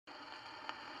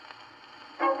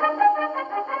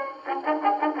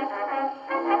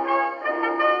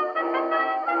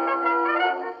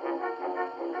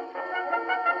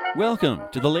Welcome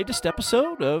to the latest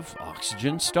episode of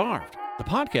Oxygen Starved, the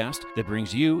podcast that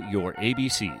brings you your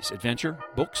ABCs, adventure,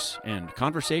 books, and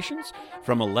conversations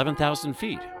from 11,000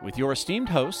 feet with your esteemed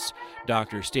hosts,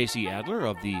 Dr. Stacy Adler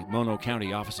of the Mono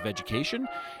County Office of Education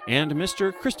and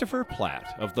Mr. Christopher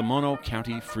Platt of the Mono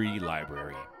County Free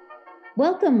Library.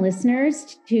 Welcome,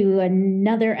 listeners, to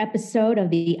another episode of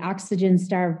the Oxygen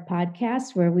Starved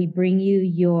podcast, where we bring you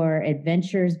your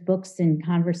adventures, books, and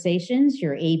conversations,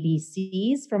 your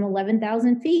ABCs from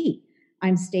 11,000 feet.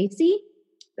 I'm Stacy.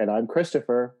 And I'm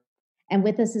Christopher. And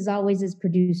with us, as always, is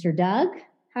producer Doug.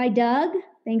 Hi, Doug.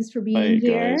 Thanks for being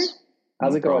here. Guys.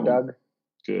 How's it going, Doug?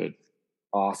 Good.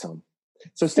 Awesome.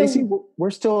 So Stacy,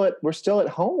 we're still at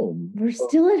home. We're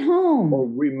still at home. Or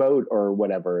remote, or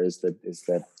whatever is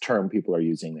the term people are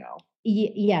using now.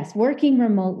 Yes, working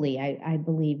remotely, I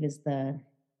believe, is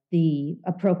the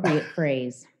appropriate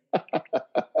phrase.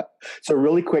 So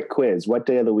really quick quiz. What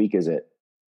day of the week is it?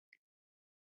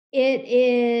 It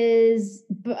is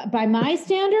by my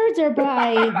standards or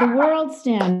by the world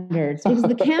standards? Because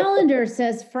the calendar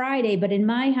says Friday, but in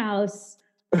my house,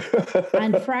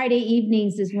 on Friday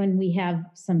evenings is when we have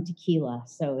some tequila.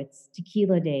 So it's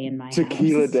tequila day in my house.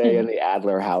 Tequila day in the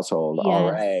Adler household. Yes. All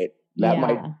right.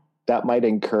 That might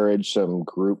encourage some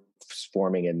groups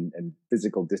forming and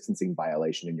physical distancing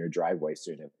violation in your driveway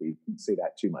soon if we see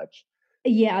that too much.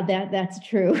 Yeah, that's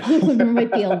true. There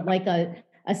might be like a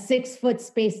 6-foot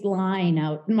spaced line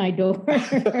out my door.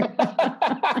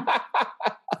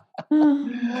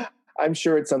 I'm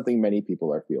sure it's something many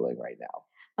people are feeling right now.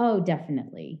 Oh,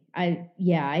 definitely.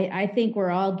 I think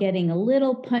we're all getting a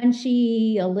little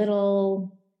punchy, a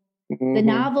little, the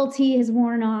novelty has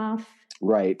worn off.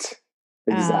 Right.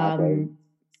 Exactly.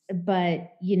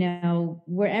 But,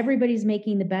 where everybody's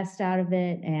making the best out of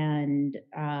it, and,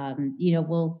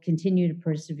 we'll continue to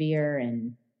persevere,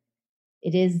 and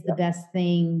it is the best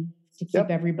thing to keep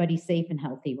everybody safe and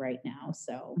healthy right now.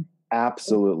 So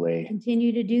absolutely. We'll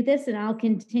continue to do this, and I'll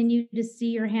continue to see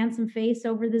your handsome face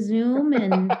over the Zoom.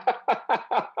 And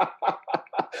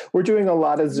we're doing a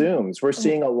lot of Zooms. We're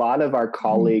seeing a lot of our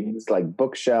colleagues, like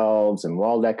bookshelves and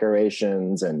wall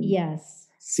decorations and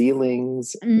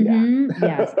ceilings. Mm-hmm.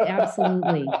 Yeah. Yes,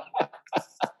 absolutely.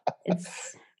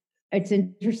 It's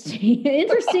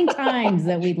interesting times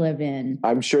that we live in.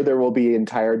 I'm sure there will be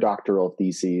entire doctoral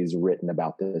theses written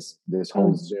about this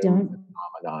whole Zoom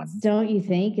phenomenon. Don't you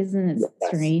think? Isn't it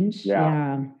strange?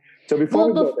 Yeah. So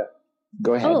before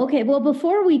go ahead. Oh, okay. Well,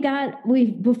 before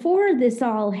this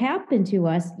all happened to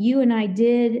us, you and I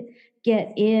did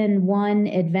get in one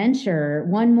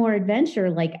more adventure,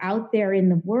 like out there in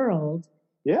the world.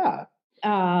 Yeah.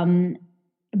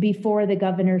 Before the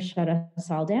governor shut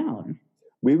us all down.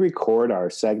 We record our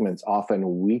segments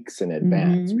often weeks in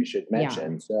advance, we should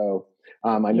mention. Yeah. So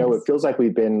I know it feels like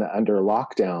we've been under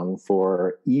lockdown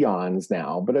for eons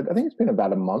now, but I think it's been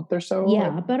about a month or so.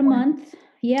 Yeah, about a month.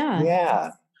 Yeah.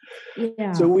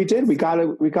 Yeah. So we did. We got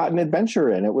an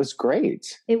adventure in. It was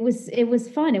great. It was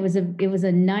fun. It was a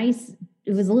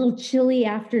little chilly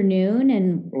afternoon,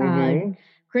 and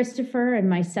Christopher and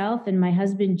myself and my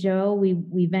husband Joe,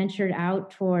 we ventured out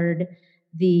toward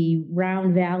the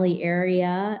Round Valley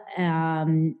area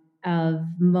of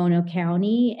Mono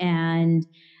County and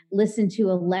listened to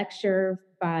a lecture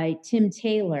by Tim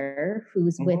Taylor,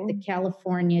 who's with the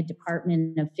California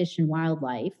Department of Fish and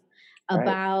Wildlife,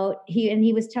 about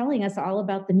he was telling us all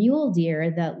about the mule deer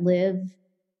that live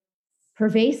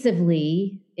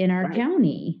pervasively in our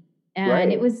county.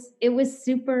 And it was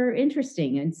super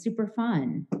interesting and super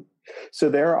fun. So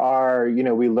there are,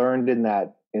 we learned in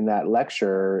that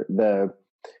lecture,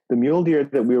 the mule deer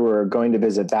that we were going to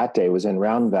visit that day was in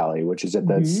Round Valley, which is at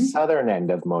the southern end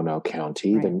of Mono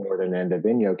County, the northern end of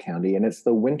Inyo County, and it's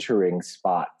the wintering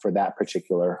spot for that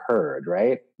particular herd,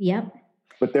 right? Yep.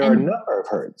 But there are a number of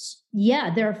herds.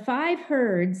 Yeah, there are 5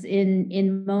 herds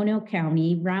in Mono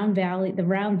County, the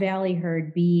Round Valley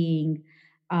herd being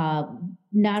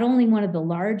not only one of the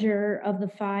larger of the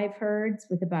 5 herds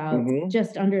with about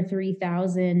just under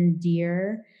 3,000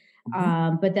 deer,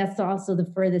 but that's also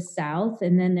the furthest south.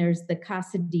 And then there's the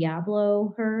Casa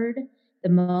Diablo herd, the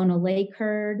Mono Lake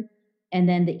herd, and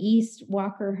then the East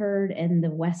Walker herd and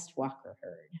the West Walker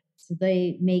herd. So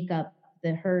they make up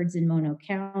the herds in Mono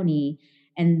County.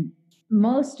 And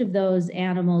most of those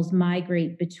animals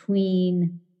migrate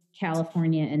between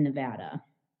California and Nevada.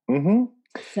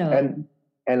 So,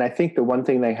 and I think the one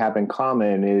thing they have in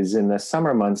common is in the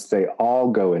summer months, they all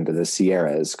go into the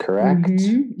Sierras, correct?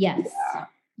 Yes.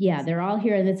 Yeah, they're all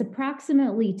here. And it's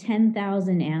approximately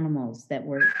 10,000 animals that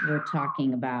we're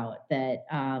talking about that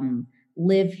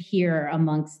live here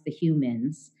amongst the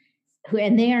humans.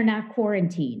 and they are not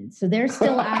quarantined, so they're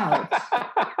still out.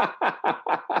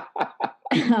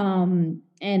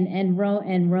 And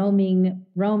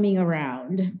roaming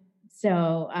around.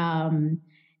 So, and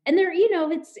they're,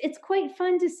 it's quite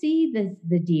fun to see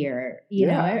the deer,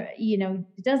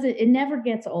 it never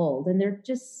gets old, and they're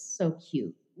just so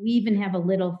cute. We even have a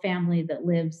little family that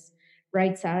lives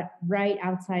right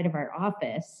outside of our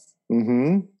office.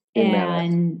 Mm-hmm.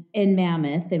 In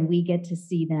Mammoth, and we get to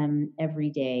see them every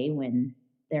day when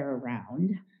they're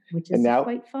around, which is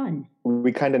quite fun.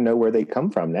 We kind of know where they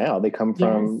come from now. They come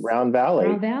from Round Valley.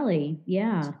 Round Valley,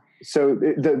 yeah. So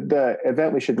the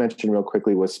event, we should mention real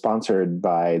quickly, was sponsored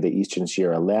by the Eastern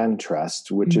Sierra Land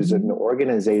Trust, which is an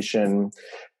organization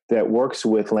that works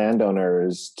with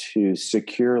landowners to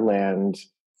secure land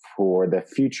for the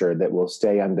future that will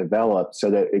stay undeveloped so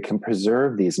that it can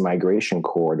preserve these migration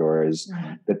corridors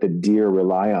that the deer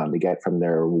rely on to get from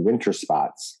their winter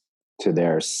spots to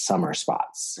their summer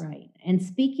spots. Right. And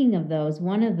speaking of those,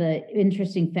 one of the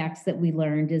interesting facts that we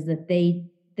learned is that the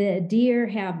deer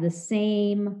have the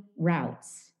same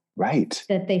routes. Right.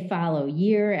 That they follow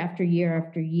year after year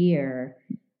after year.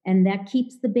 And that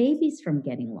keeps the babies from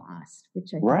getting lost,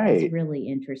 which I think is really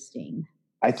interesting.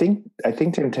 I think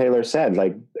Tim Taylor said,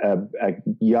 like, a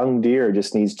young deer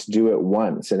just needs to do it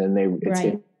once, and then it's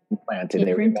implanted.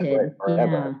 They remember it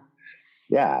forever.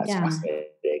 Yeah, it's fascinating.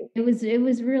 It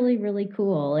was really, really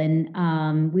cool.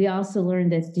 And we also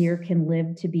learned that deer can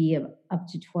live to be up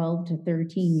to 12 to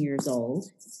 13 years old,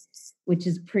 which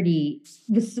is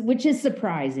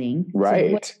surprising. Right.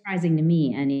 So what's surprising to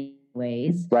me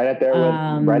anyways. Right up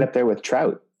there with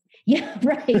trout. Yeah,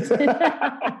 right.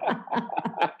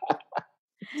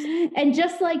 And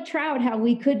just like trout, how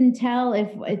we couldn't tell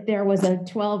if there was a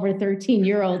 12 or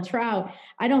 13-year-old trout,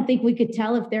 I don't think we could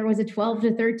tell if there was a 12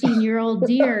 to 13-year-old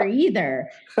deer either.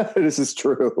 This is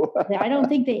true. I don't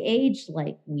think they age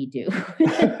like we do.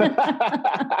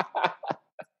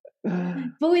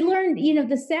 But we learned,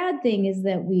 the sad thing is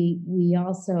that we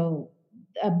also,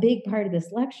 a big part of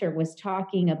this lecture was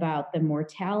talking about the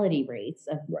mortality rates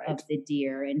of the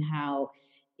deer and how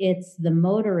it's the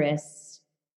motorists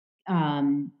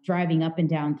driving up and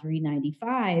down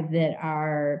 395 that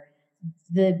are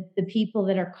the people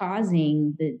that are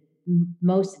causing the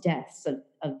most deaths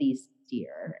of these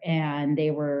deer. And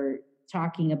they were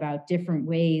talking about different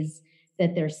ways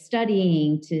that they're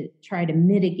studying to try to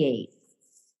mitigate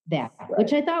that,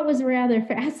 which I thought was rather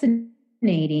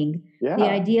fascinating. Yeah. The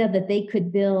idea that they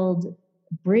could build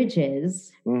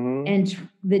bridges and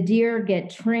the deer get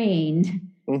trained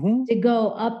to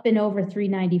go up and over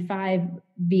 395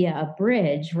 via a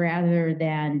bridge rather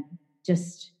than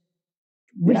just,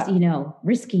 risking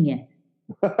it.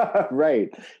 Right.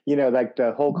 Like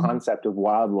the whole concept of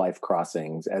wildlife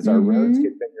crossings, as our roads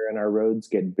get bigger and our roads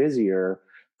get busier,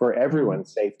 for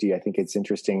everyone's safety, I think it's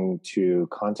interesting to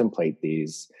contemplate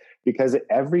these, because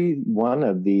every one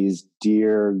of these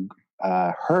deer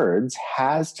herds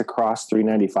has to cross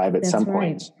 395 at some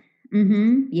point.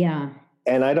 Yeah.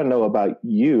 And I don't know about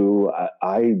you,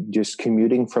 I just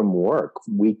commuting from work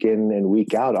week in and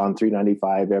week out on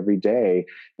 395 every day.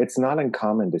 It's not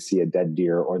uncommon to see a dead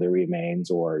deer or the remains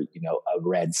or, a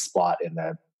red spot in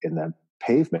the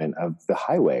pavement of the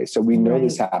highway. So we know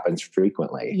this happens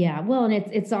frequently. Yeah. Well, and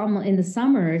it's almost in the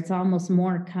summer, it's almost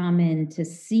more common to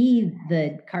see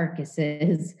the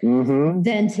carcasses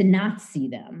than to not see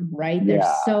them. Right. They're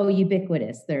so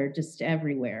ubiquitous. They're just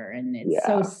everywhere. And it's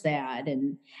so sad.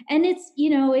 And it's,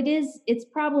 it's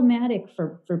problematic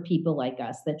for people like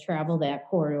us that travel that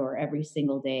corridor every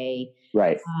single day.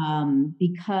 Right.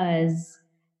 Because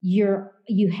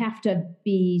you have to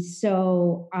be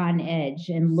so on edge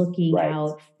and looking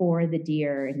out for the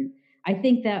deer. And I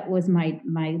think that was my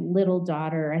little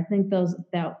daughter. I think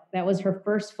that was her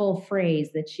first full phrase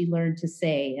that she learned to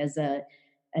say as a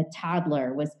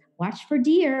toddler was, watch for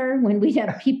deer, when we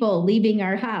have people leaving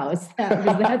our house.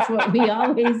 That's what we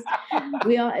all,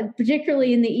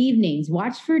 particularly in the evenings,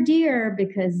 watch for deer,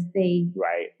 because they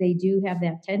do have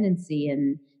that tendency,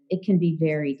 and it can be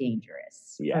very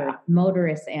dangerous for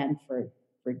motorists and for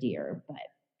deer. But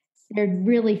they're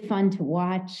really fun to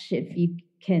watch if you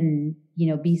can,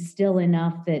 be still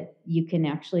enough that you can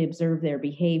actually observe their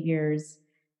behaviors.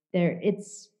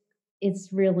 It's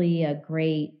really a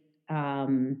great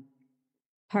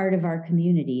part of our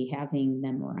community having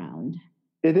them around.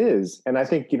 It is. And I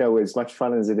think, as much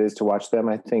fun as it is to watch them,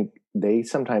 I think they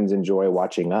sometimes enjoy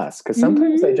watching us, because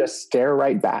sometimes they just stare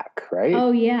right back, right?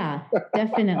 Oh, yeah,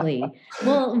 definitely.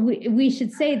 Well, we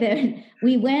should say that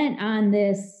we went on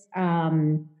this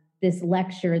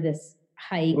lecture, this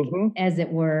hike, as it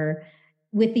were,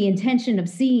 with the intention of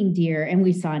seeing deer, and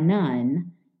we saw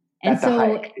none. And at the so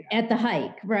hike. at the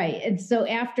hike, right. And so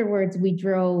afterwards we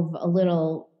drove a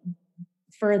little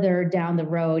further down the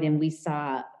road and we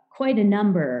saw quite a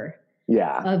number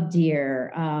of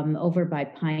deer over by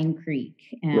Pine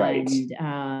Creek. And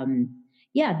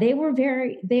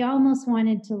they almost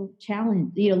wanted to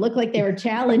challenge, look like they were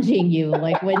challenging you,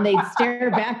 like when they'd stare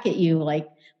back at you, like,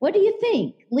 what do you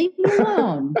think? Leave me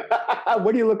alone.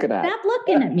 What are you looking at? Stop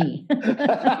looking at me.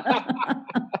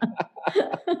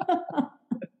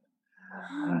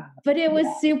 But it was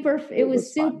super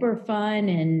fun.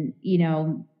 And,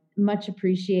 much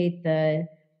appreciate the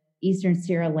Eastern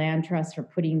Sierra Land Trust for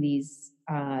putting these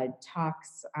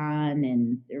talks on,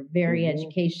 and they're very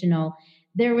educational.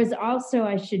 There was also,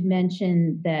 I should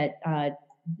mention that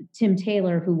Tim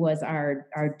Taylor, who was our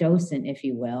docent, if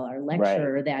you will, our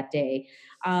lecturer that day,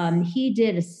 he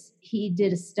did a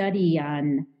study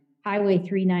on Highway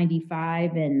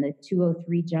 395 and the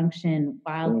 203 Junction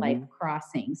wildlife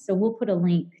crossing. So we'll put a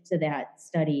link to that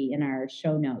study in our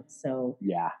show notes so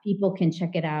people can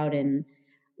check it out and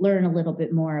learn a little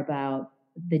bit more about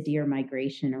the deer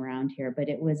migration around here. But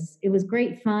it was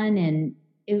great fun. And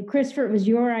Christopher, it was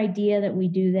your idea that we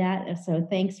do that. So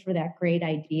thanks for that great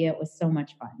idea. It was so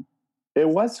much fun. It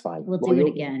was fun. We'll do it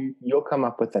again. You'll come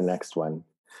up with the next one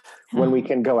when we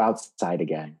can go outside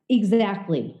again.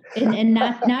 Exactly. And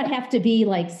not have to be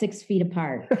like 6 feet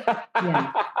apart.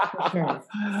 Yeah, for sure.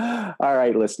 All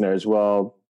right, listeners.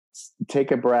 Well,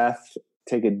 take a breath,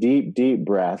 take a deep, deep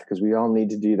breath, because we all need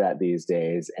to do that these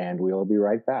days. And we'll be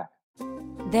right back.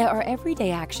 There are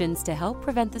everyday actions to help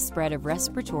prevent the spread of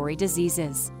respiratory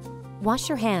diseases. Wash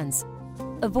your hands.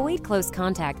 Avoid close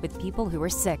contact with people who are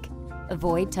sick.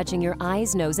 Avoid touching your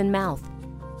eyes, nose, and mouth.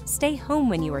 Stay home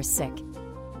when you are sick.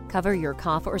 Cover your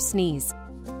cough or sneeze.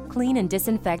 Clean and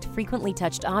disinfect frequently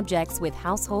touched objects with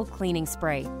household cleaning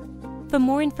spray. For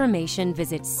more information,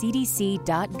 visit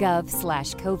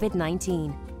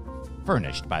cdc.gov/COVID-19.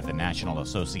 Furnished by the National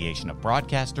Association of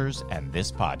Broadcasters and this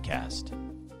podcast.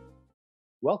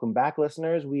 Welcome back,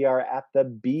 listeners. We are at the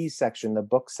B section, the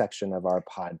book section of our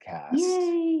podcast.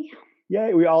 Yay!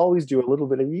 Yay. We always do a little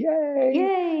bit of yay.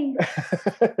 Yay!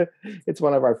 It's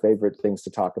one of our favorite things to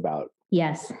talk about.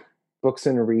 Yes. Books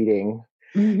and reading.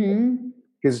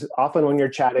 Because often when you're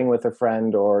chatting with a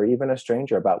friend or even a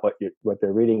stranger about what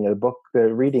they're reading, a book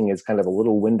they're reading is kind of a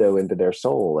little window into their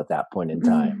soul at that point in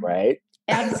time, right?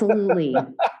 Absolutely.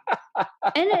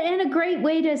 and a great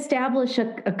way to establish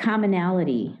a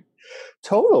commonality.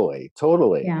 Totally.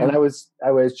 Yeah. And I was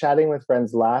chatting with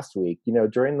friends last week,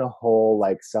 during the whole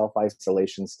like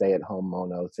self-isolation, stay-at-home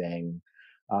mono thing.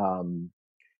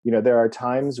 There are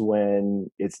times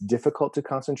when it's difficult to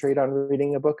concentrate on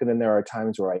reading a book, and then there are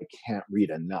times where I can't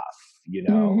read enough,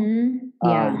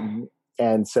 Yeah.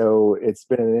 And so it's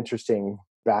been an interesting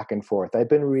back and forth. I've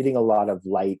been reading a lot of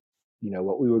light,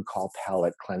 what we would call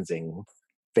palate cleansing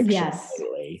fiction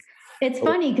lately. It's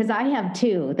funny because I have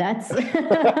too. That's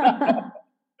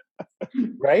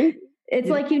right. It's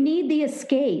like you need the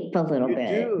escape a little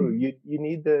bit. You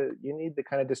need the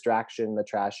kind of distraction, the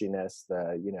trashiness,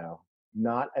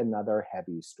 not another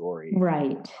heavy story.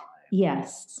 Right.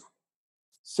 Yes.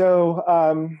 So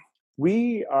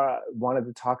we wanted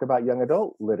to talk about young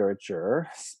adult literature,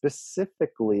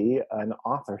 specifically an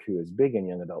author who is big in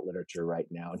young adult literature right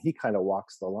now. And he kind of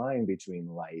walks the line between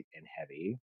light and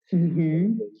heavy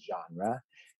in his genre.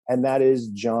 And that is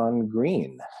John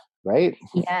Green, right?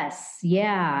 Yes.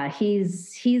 Yeah.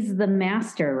 He's the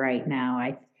master right now,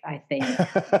 I think.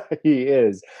 He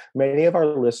is. Many of our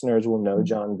listeners will know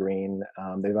John Green.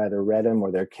 They've either read him or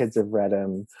their kids have read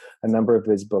him. A number of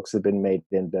his books have been made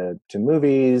into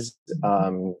movies.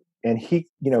 And he,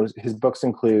 his books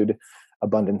include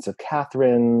Abundance of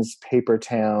Catherines, Paper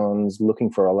Towns,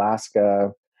 Looking for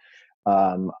Alaska.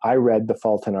 I read The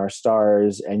Fault in Our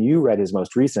Stars, and you read his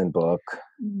most recent book,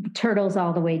 Turtles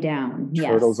All the Way Down.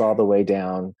 Turtles All the Way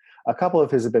Down. A couple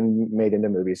of his have been made into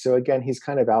movies. So again, he's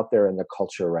kind of out there in the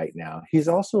culture right now. He's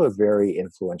also a very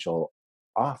influential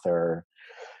author,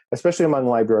 especially among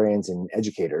librarians and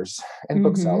educators and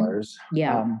booksellers.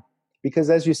 Yeah. Because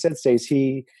as you said, Stace,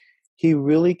 he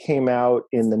really came out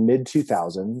in the mid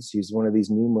 2000s. He's one of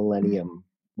these new millennium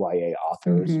YA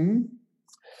authors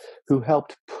who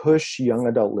helped push young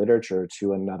adult literature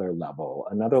to another level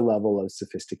of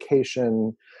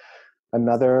sophistication,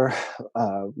 another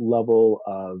level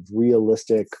of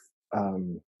realistic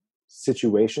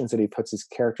situations that he puts his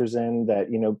characters in that,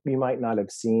 you might not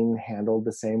have seen handled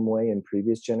the same way in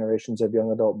previous generations of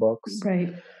young adult books.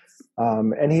 Right.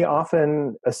 And he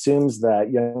often assumes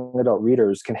that young adult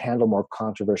readers can handle more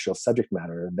controversial subject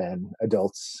matter than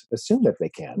adults assume that they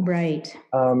can. Right.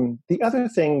 The other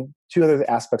thing, two other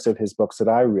aspects of his books that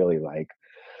I really like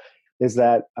is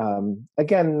that,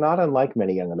 again, not unlike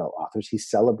many young adult authors, he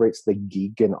celebrates the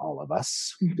geek in all of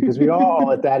us, because we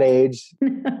all at that age,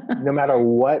 no matter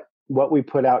what we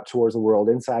put out towards the world,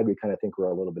 inside we kind of think we're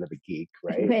a little bit of a geek,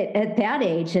 right? But at that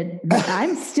age,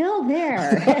 I'm still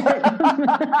there.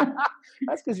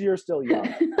 That's because you're still young.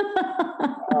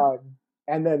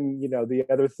 And then, the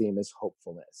other theme is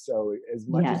hopefulness. So as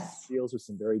much as he deals with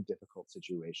some very difficult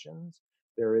situations,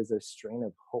 there is a strain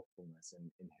of hopefulness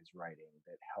in his writing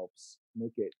that helps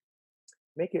make it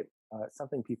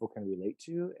something people can relate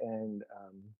to and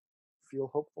feel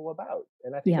hopeful about.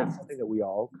 And I think that's something that we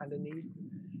all kind of need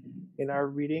in our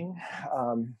reading.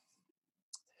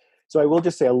 So I will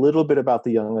just say a little bit about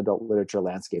the young adult literature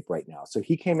landscape right now. So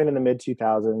he came in the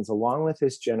mid-2000s, along with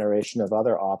his generation of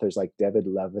other authors like David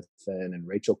Levithan and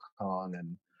Rachel Cohn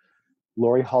and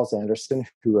Laurie Halse Anderson,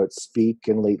 who wrote Speak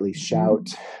and lately Shout.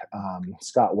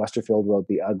 Scott Westerfeld wrote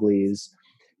The Uglies.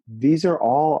 These are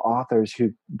all authors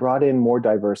who brought in more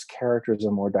diverse characters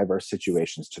and more diverse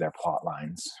situations to their plot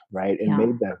lines, right?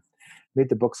 And made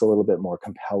the books a little bit more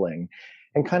compelling,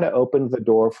 and kind of opened the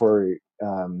door for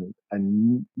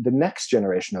the next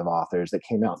generation of authors that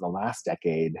came out in the last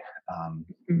decade.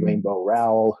 Rainbow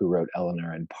Rowell, who wrote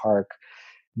Eleanor and Park.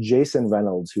 Jason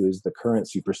Reynolds, who is the current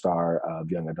superstar of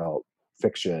young adult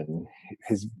fiction.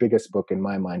 His biggest book in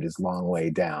my mind is Long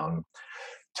Way Down.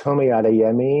 Tomi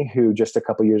Adeyemi, who just a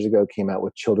couple years ago came out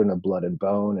with Children of Blood and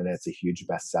Bone, and it's a huge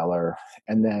bestseller.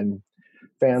 And then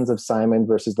fans of Simon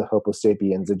versus the Homo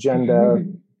Sapiens Agenda,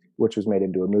 which was made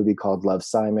into a movie called Love,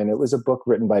 Simon. It was a book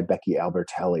written by Becky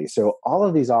Albertelli. So all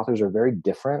of these authors are very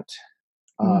different,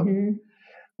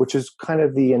 which is kind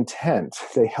of the intent.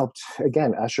 They helped,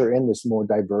 again, usher in this more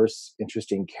diverse,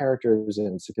 interesting characters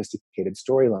and sophisticated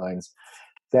storylines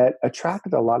that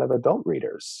attracted a lot of adult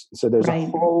readers. So there's a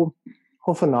whole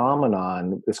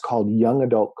phenomenon that's called young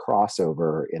adult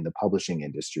crossover in the publishing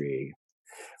industry,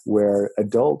 where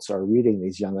adults are reading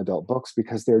these young adult books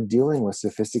because they're dealing with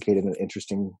sophisticated and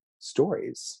interesting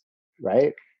stories,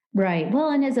 right? Right.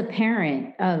 Well, and as a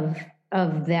parent of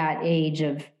that age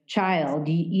of child,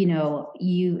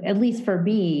 you at least for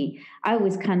me, I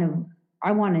was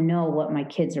I want to know what my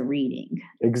kids are reading.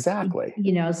 Exactly.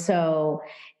 So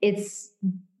it's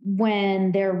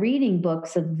when they're reading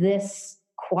books of this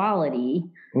quality,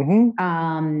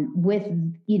 with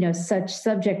such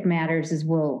subject matters as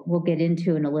we'll get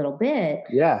into in a little bit.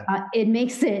 It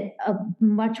makes it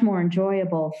much more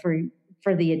enjoyable for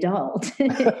the adult,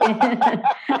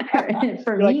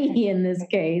 for me in this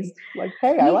case. Like,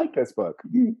 hey, I like this book.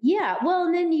 Yeah. Well,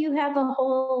 and then you have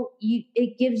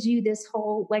it gives you this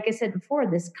whole, like I said before,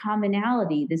 this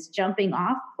commonality, this jumping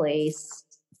off place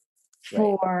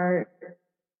for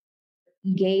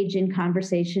engage in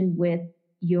conversation with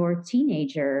your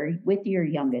teenager, with your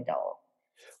young adult.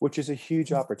 Which is a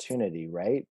huge opportunity,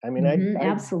 right? I mean,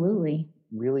 absolutely.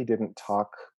 Really didn't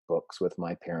talk books with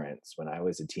my parents when I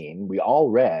was a teen. We all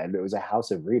read. It was a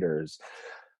house of readers.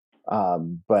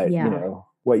 But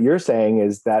what you're saying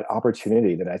is that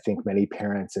opportunity that I think many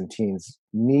parents and teens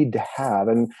need to have.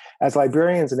 And as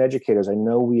librarians and educators, I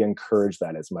know we encourage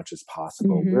that as much as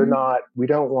possible. We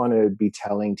don't want to be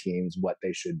telling teens what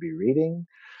they should be reading.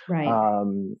 Right.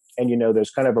 And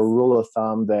there's kind of a rule of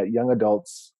thumb that young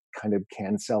adults kind of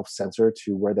can self-censor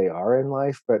to where they are in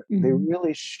life, but they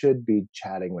really should be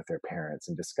chatting with their parents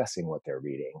and discussing what they're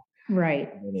reading. Right.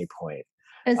 At any point.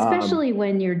 Especially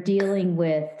when you're dealing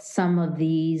with some of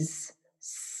these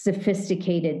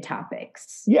sophisticated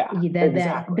topics.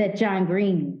 That John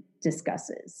Green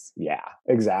discusses. Yeah,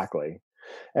 exactly.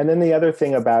 And then the other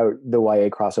thing about the YA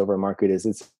crossover market is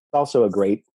it's also a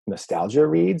great nostalgia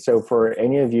read. So for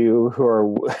any of you who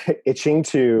are itching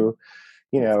to,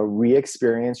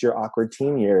 re-experience your awkward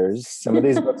teen years, some of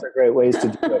these books are great ways to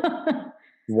do it.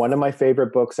 One of my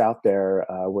favorite books out there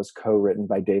was co-written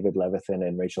by David Levithan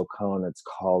and Rachel Cohn. It's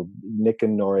called Nick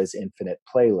and Nora's Infinite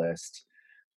Playlist.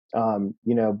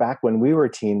 Back when we were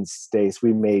teens, Stace,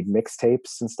 we made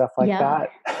mixtapes and stuff like that.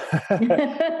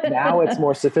 Now it's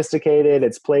more sophisticated.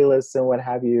 It's playlists and what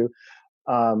have you.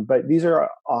 But these are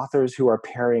authors who are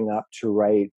pairing up to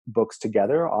write books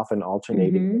together, often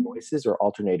alternating the voices or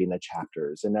alternating the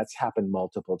chapters. And that's happened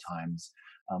multiple times,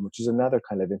 which is another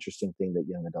kind of interesting thing that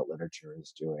young adult literature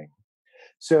is doing.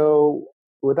 So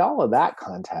with all of that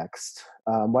context,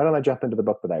 why don't I jump into the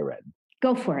book that I read?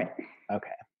 Go for it. Okay.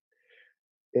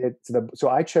 So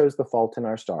I chose The Fault in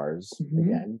Our Stars.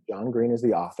 Again, John Green is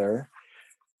the author.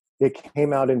 It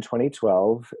came out in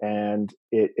 2012, and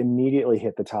it immediately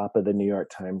hit the top of the New York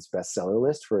Times bestseller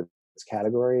list for its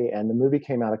category, and the movie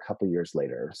came out a couple years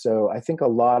later. So I think a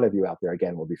lot of you out there,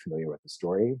 again, will be familiar with the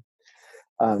story.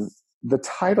 The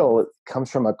title comes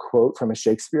from a quote from a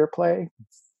Shakespeare play,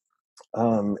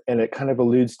 and it kind of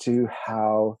alludes to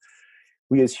how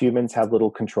we as humans have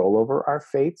little control over our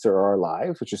fates or our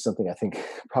lives, which is something I think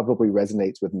probably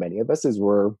resonates with many of us as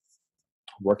we're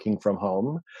working from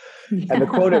home. Yeah. And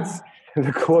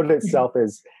the quote itself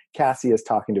is Cassius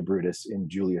talking to Brutus in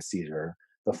Julius Caesar.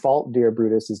 "The fault, dear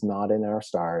Brutus, is not in our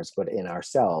stars, but in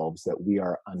ourselves, that we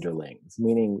are underlings."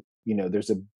 Meaning,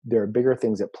 there are bigger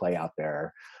things at play out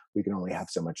there. We can only have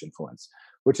so much influence,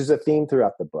 which is a theme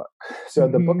throughout the book. So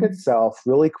the book itself,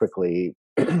 really quickly,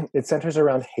 it centers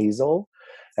around Hazel,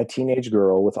 a teenage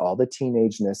girl with all the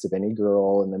teenageness of any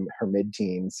girl in her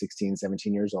mid-teens, 16,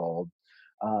 17 years old.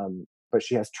 But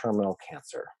she has terminal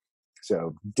cancer.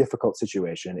 So difficult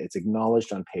situation. It's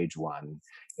acknowledged on page 1.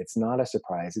 It's not a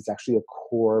surprise. It's actually a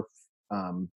core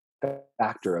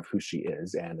factor of who she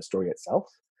is and the story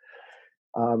itself.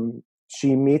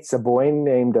 She meets a boy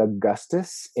named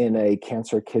Augustus in a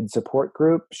cancer kid support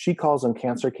group. She calls them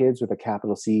cancer kids with a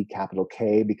capital C, capital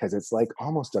K, because it's like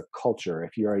almost a culture.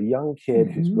 If you're a young kid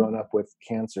who's grown up with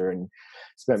cancer and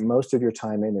spent most of your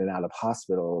time in and out of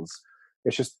hospitals,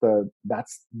 it's just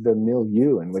that's the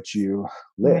milieu in which you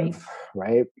live,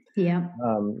 right? Yeah.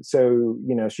 So,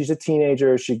 she's a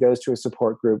teenager. She goes to a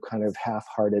support group kind of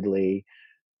half-heartedly.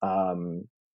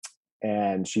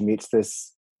 And she meets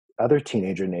this other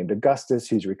teenager named Augustus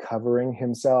who's recovering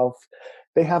himself.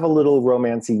 They have a little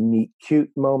romancy, neat,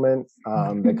 cute moment.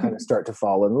 They kind of start to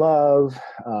fall in love.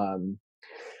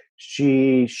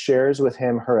 She shares with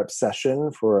him her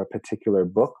obsession for a particular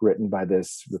book written by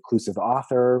this reclusive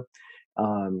author.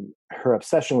 Her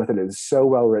obsession with it is so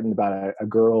well written about a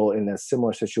girl in a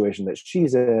similar situation that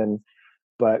she's in,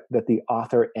 but that the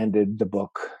author ended the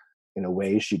book in a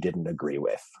way she didn't agree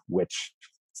with, which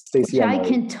Stacey, I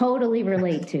can totally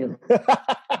relate to.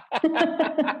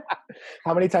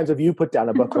 How many times have you put down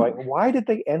a book going, why did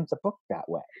they end the book that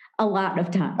way? A lot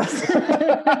of times.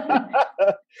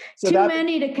 Too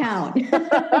many to count.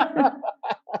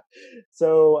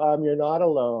 So you're not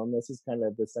alone. This is kind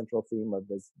of the central theme of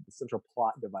this, the central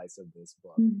plot device of this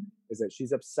book, is that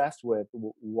she's obsessed with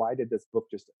why did this book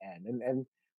just end? And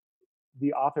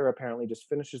the author apparently just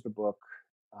finishes the book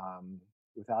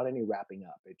without any wrapping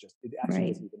up. It actually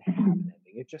doesn't even have an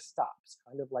ending. It just stops,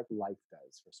 kind of like life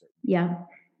does for certain people. Yeah.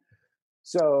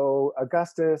 So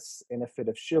Augustus, in a fit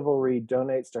of chivalry,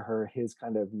 donates to her his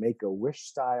kind of Make-A-Wish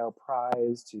style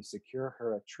prize to secure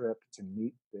her a trip to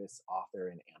meet this author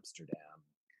in Amsterdam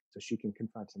so she can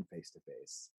confront him face to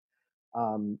face.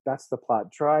 That's the plot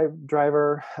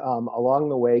driver. Along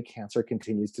the way, cancer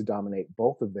continues to dominate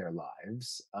both of their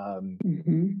lives.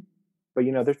 But,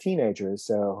 they're teenagers.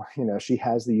 So, she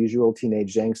has the usual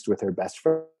teenage angst with her best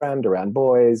friend around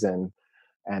boys and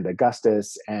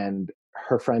Augustus, and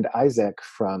her friend Isaac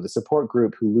from the support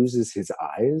group, who loses his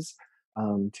eyes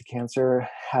to cancer,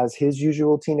 has his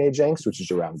usual teenage angst, which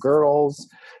is around girls.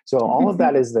 So all of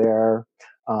that is there.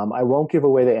 I won't give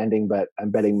away the ending, but I'm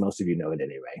betting most of you know it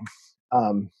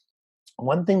anyway.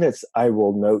 One thing I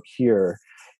will note here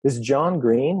is John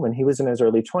Green, when he was in his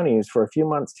early 20s, for a few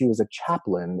months, he was a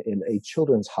chaplain in a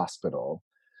children's hospital.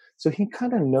 So he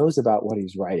kind of knows about what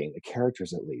he's writing, the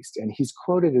characters at least. And he's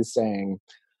quoted as saying,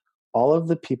 "All of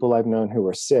the people I've known who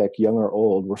are sick, young or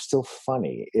old, were still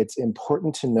funny. It's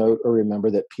important to note or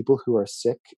remember that people who are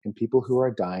sick and people who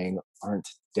are dying aren't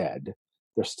dead.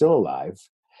 They're still alive.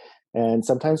 And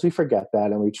sometimes we forget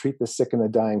that, and we treat the sick and the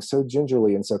dying so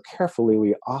gingerly and so carefully,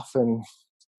 we often,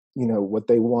 what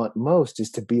they want most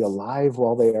is to be alive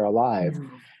while they are alive."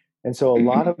 And so a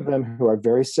lot of them who are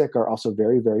very sick are also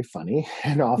very, very funny,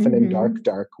 and often in dark,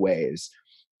 dark ways,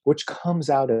 which comes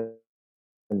out in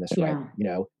this, right?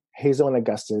 Hazel and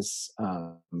Augustus,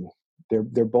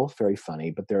 they're both very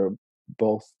funny, but they're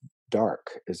both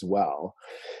dark as well.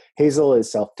 Hazel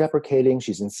is self-deprecating.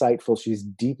 She's insightful. She's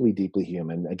deeply, deeply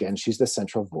human. Again, she's the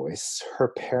central voice. Her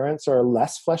parents are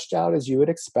less fleshed out as you would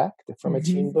expect from a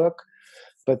teen book,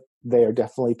 but they are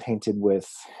definitely painted with,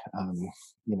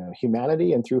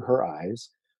 humanity and through her eyes.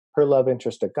 Her love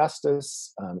interest,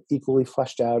 Augustus, equally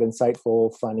fleshed out,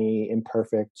 insightful, funny,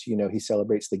 imperfect. He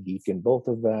celebrates the geek in both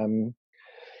of them.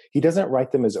 He doesn't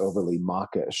write them as overly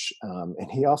mawkish.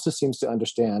 And he also seems to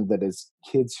understand that as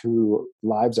kids whose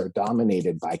lives are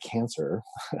dominated by cancer,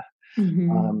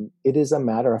 It is a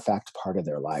matter of fact part of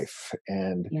their life.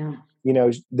 And, Yeah.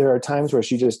 there are times where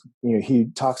she just, he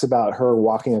talks about her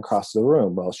walking across the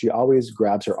room. Well, she always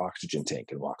grabs her oxygen tank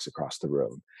and walks across the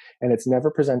room. And it's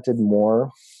never presented more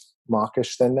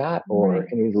mawkish than that or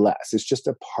any less. It's just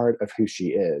a part of who she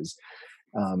is.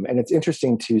 And it's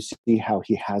interesting to see how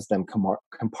he has them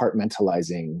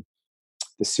compartmentalizing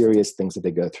the serious things that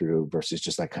they go through versus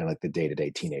just like kind of like the day-to-day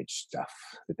teenage stuff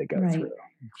that they go through,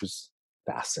 which is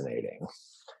fascinating.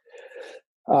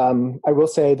 I will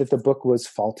say that the book was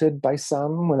faulted by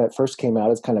some when it first came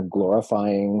out. It's kind of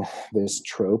glorifying this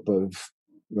trope of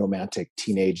romantic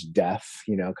teenage death,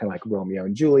 kind of like Romeo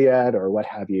and Juliet or what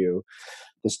have you,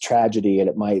 this tragedy, and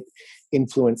it might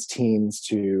influence teens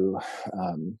to,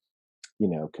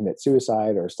 commit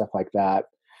suicide or stuff like that.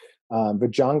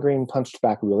 But John Green punched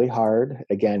back really hard.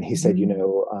 Again, he said,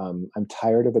 I'm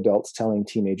tired of adults telling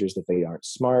teenagers that they aren't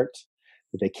smart,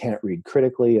 that they can't read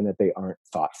critically, and that they aren't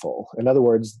thoughtful. In other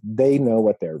words, they know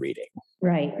what they're reading.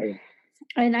 Right.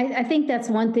 And I think that's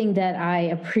one thing that I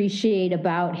appreciate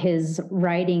about his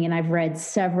writing. And I've read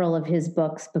several of his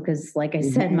books because, like I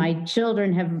said, my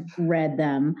children have read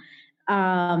them.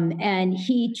 And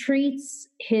he treats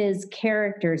his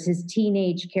characters, his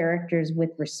teenage characters,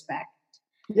 with respect.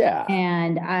 Yeah.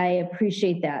 And I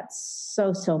appreciate that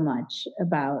so much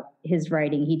about his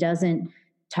writing. He doesn't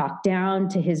talk down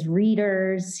to his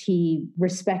readers. He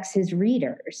respects his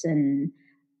readers and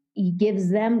he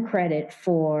gives them credit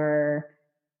for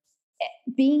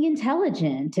being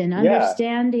intelligent and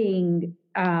understanding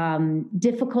being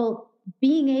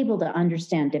able to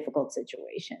understand difficult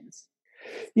situations.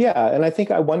 Yeah, and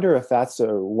I wonder if that's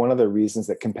one of the reasons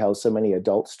that compels so many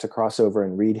adults to cross over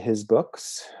and read his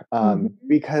books,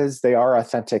 because they are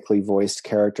authentically voiced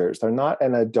characters. They're not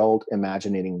an adult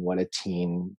imagining what a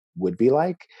teen would be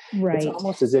like. Right. It's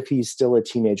almost as if he's still a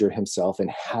teenager himself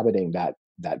inhabiting that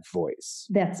voice.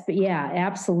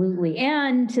 Absolutely.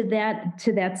 And to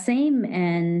that same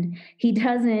end, he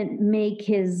doesn't make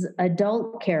his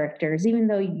adult characters, even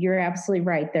though you're absolutely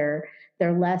right, they're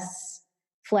less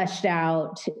fleshed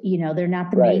out, they're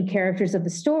not the main characters of the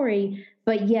story,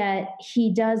 but yet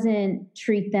he doesn't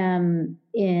treat them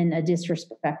in a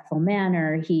disrespectful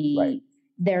manner.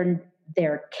 They're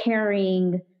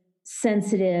caring,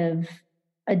 sensitive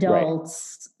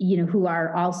adults, who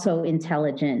are also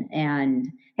intelligent and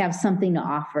have something to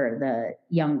offer the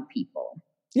young people.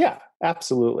 Yeah,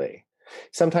 absolutely.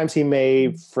 Sometimes he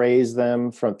may phrase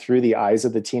them through the eyes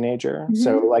of the teenager.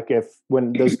 So like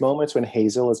when those moments when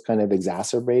Hazel is kind of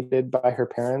exacerbated by her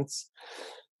parents,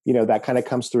 that kind of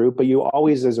comes through, but you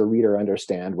always as a reader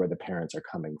understand where the parents are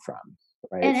coming from.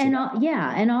 Right.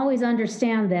 And always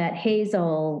understand that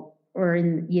Hazel, or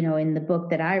in the book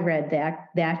that I read,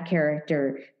 that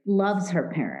character loves her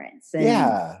parents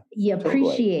and he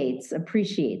appreciates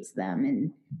them,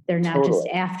 and they're not just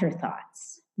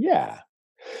afterthoughts. Yeah.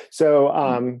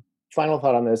 So final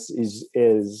thought on this is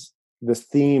this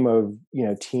theme of,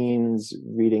 teens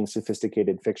reading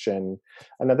sophisticated fiction.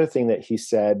 Another thing that he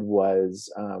said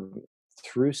was,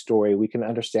 through story, we can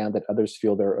understand that others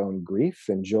feel their own grief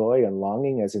and joy and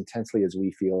longing as intensely as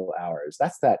we feel ours.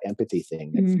 That's that empathy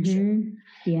thing that fiction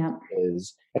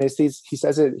is. And he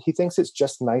says he thinks it's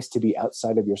just nice to be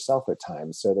outside of yourself at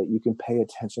times so that you can pay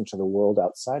attention to the world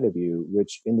outside of you,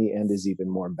 which in the end is even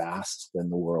more vast than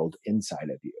the world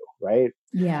inside of you. Right.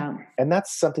 Yeah. And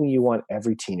that's something you want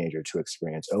every teenager to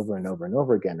experience over and over and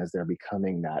over again as they're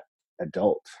becoming that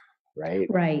adult.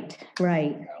 Right.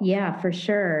 Yeah, for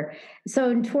sure.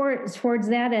 So towards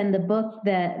that end, the book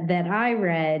that I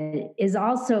read is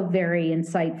also very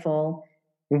insightful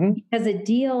because it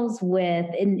deals with,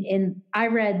 and I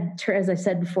read, as I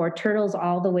said before, Turtles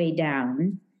All the Way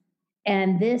Down.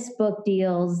 And this book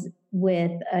deals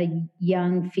with a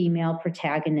young female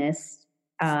protagonist,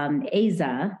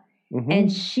 Aza, and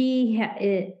she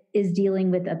is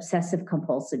dealing with obsessive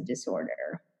compulsive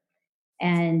disorder.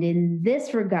 And in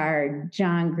this regard,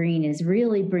 John Green is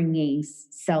really bringing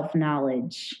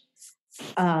self-knowledge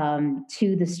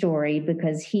to the story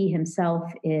because he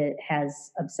himself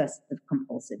has obsessive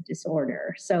compulsive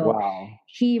disorder. So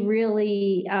he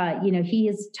really, he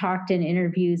has talked in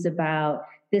interviews about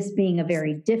this being a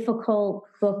very difficult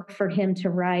book for him to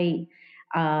write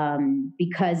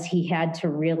because he had to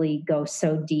really go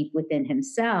so deep within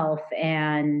himself,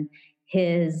 and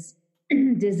his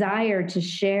desire to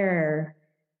share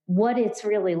what it's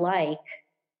really like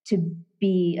to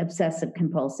be obsessive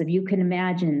compulsive. You can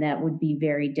imagine that would be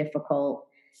very difficult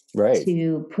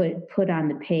to put on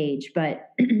the page. But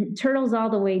Turtles All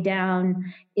the Way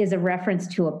Down is a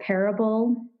reference to a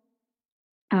parable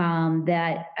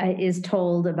that is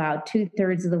told about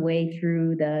 2/3 of the way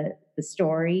through the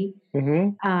story.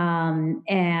 Mm-hmm.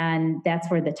 And that's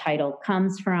where the title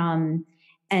comes from.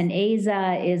 And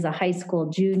Aza is a high school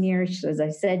junior. As I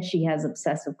said, she has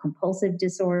obsessive compulsive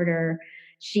disorder.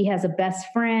 She has a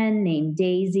best friend named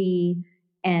Daisy,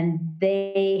 and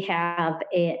they have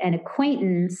an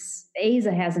acquaintance.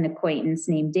 Aza has an acquaintance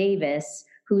named Davis,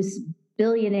 whose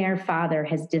billionaire father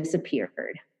has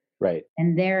disappeared. Right.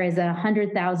 And there is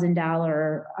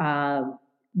 $100,000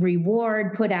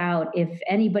 reward put out if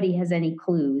anybody has any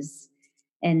clues.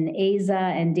 And Aza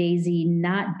and Daisy,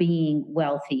 not being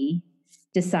wealthy,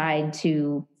 decide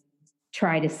to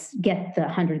try to get the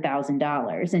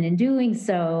 $100,000. And in doing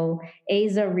so,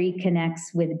 Aza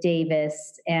reconnects with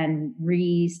Davis and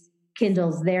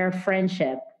rekindles their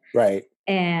friendship. Right.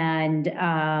 And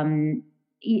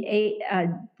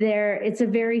it's a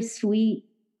very sweet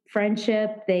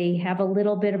friendship. They have a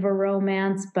little bit of a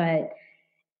romance, but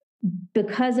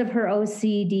because of her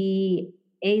OCD,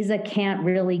 Aza can't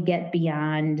really get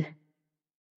beyond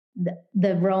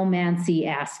the romancy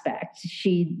aspect.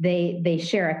 They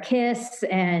share a kiss,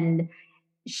 and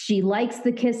she likes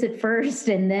the kiss at first,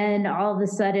 and then all of a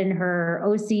sudden her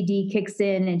OCD kicks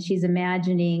in, and she's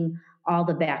imagining all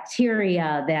the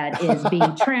bacteria that is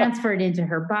being transferred into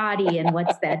her body, and what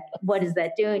is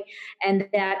that doing? And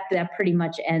that pretty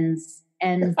much ends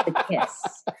the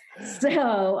kiss.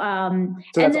 So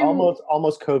that's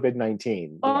almost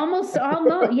COVID-19. Almost,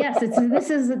 yes.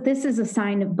 This is a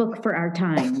sign of book for our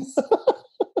times.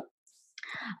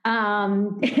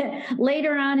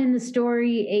 Later on in the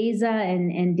story, Aza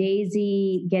and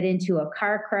Daisy get into a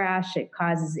car crash. It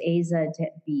causes Aza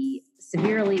to be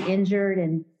severely injured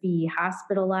and be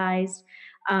hospitalized.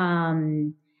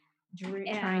 Trying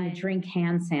to drink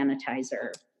hand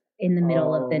sanitizer in the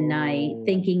middle of the night,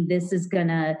 thinking this is going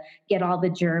to get all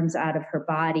the germs out of her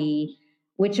body,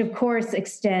 which of course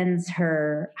extends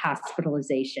her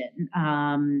hospitalization.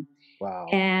 Wow.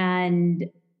 And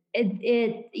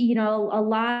it a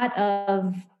lot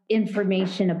of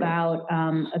information about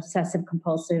obsessive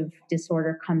compulsive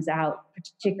disorder comes out,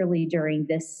 particularly during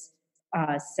this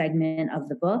segment of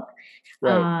the book.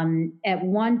 Right. At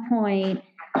one point,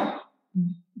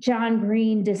 John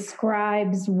Green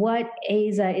describes what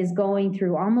Aza is going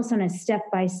through almost on a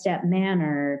step-by-step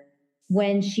manner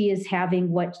when she is having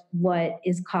what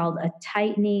is called a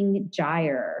tightening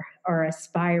gyre, or a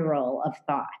spiral of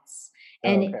thoughts.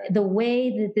 And the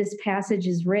way that this passage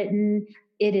is written,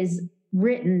 it is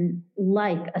written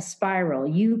like a spiral.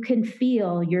 You can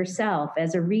feel yourself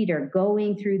as a reader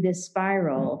going through this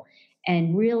spiral,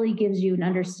 and really gives you an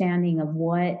understanding of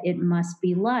what it must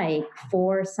be like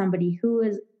for somebody who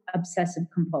is obsessive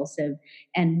compulsive,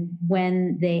 and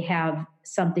when they have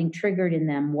something triggered in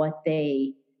them, what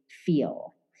they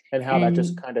feel. And how that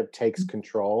just kind of takes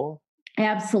control.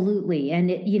 Absolutely. And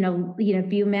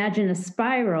if you imagine a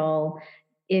spiral,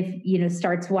 if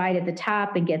starts wide at the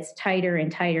top and gets tighter and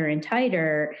tighter and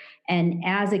tighter, and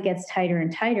as it gets tighter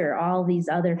and tighter, all these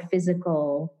other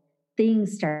physical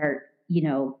things start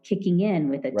kicking in,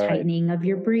 with a tightening of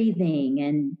your breathing,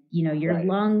 and your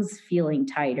lungs feeling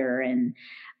tighter. And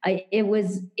it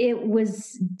was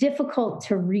difficult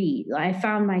to read. I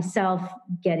found myself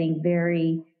getting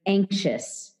very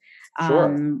anxious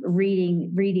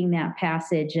reading that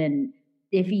passage. And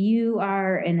if you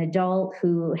are an adult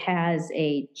who has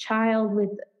a child with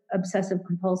obsessive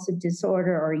compulsive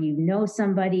disorder, or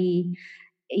somebody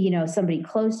somebody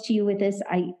close to you with this,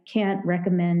 I can't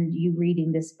recommend you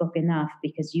reading this book enough,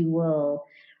 because you will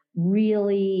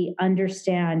really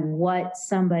understand what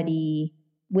somebody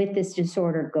with this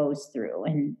disorder goes through,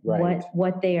 and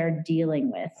what they are dealing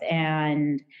with.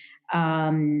 And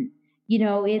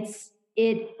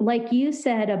it like you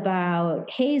said about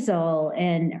Hazel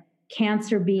and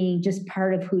cancer being just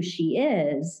part of who she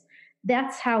is,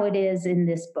 that's how it is in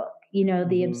this book.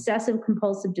 The obsessive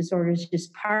compulsive disorder is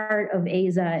just part of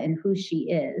Aza and who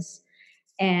she is.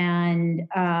 And,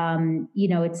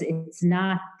 it's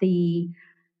not the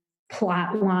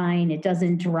plot line. It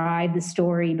doesn't drive the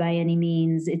story by any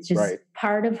means. It's just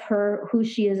part of who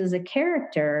she is as a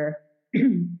character.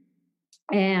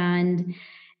 And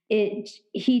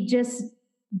he just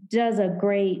does a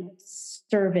great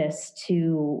service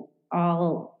to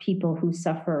all people who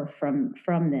suffer from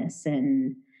this,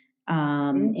 and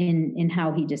in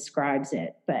how he describes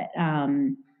it. But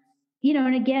and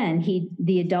again,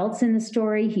 the adults in the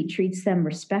story, he treats them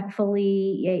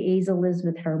respectfully. Aza lives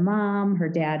with her mom. Her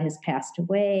dad has passed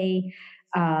away.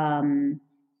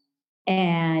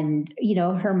 And, you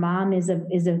know, her mom is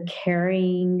a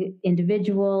caring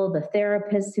individual. The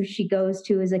therapist who she goes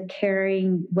to is a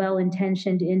caring,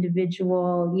 well-intentioned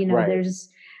individual. You know, Right.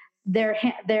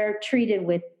 they're treated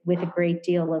with a great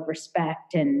deal of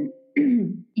respect. And,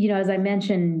 you know, as I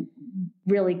mentioned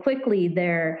really quickly,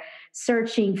 they're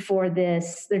searching for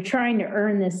this, they're trying to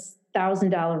earn this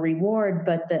 $1,000 reward,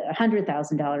 but the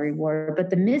 $100,000 reward, but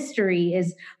the mystery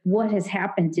is what has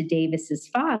happened to Davis's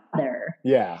father.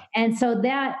 Yeah. And so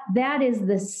that is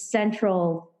the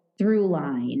central through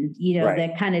line, you know, Right.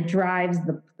 that kind of drives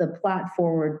the plot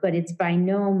forward, but it's by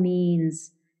no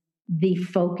means the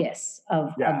focus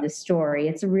of the story.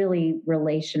 It's really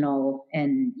relational,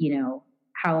 and, you know,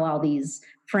 how all these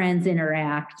friends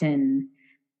interact. And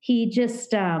he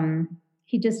just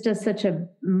does such a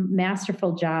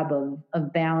masterful job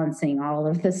of balancing all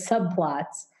of the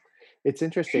subplots. It's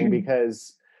interesting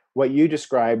because what you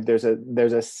described, there's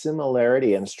a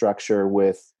similarity in structure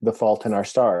with The Fault in Our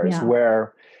Stars,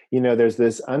 where, you know, there's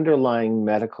this underlying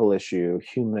medical issue,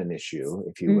 human issue,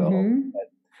 if you will, that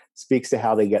speaks to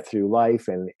how they get through life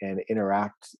and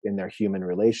interact in their human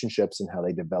relationships and how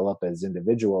they develop as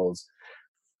individuals.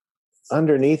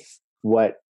 Underneath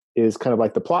what is kind of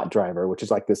like the plot driver, which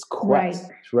is like this quest,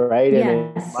 right? Yes.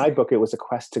 And in my book, it was a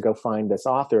quest to go find this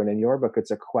author. And in your book,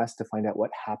 it's a quest to find out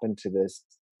what happened to this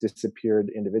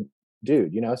disappeared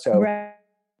dude, you know? So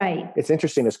it's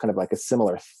interesting. There's kind of like a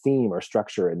similar theme or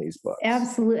structure in these books.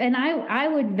 Absolutely. And I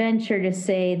would venture to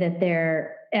say that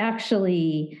they're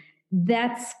actually,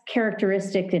 that's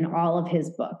characteristic in all of his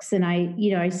books. And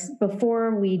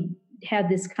before we had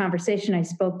this conversation, I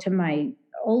spoke to my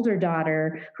older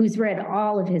daughter who's read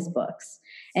all of his books,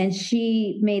 and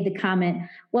she made the comment,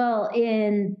 well,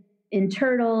 in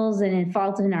Turtles and in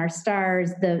Fault in Our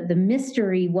Stars, the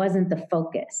mystery wasn't the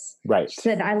focus. Right. She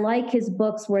said, I like his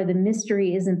books where the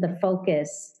mystery isn't the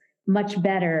focus much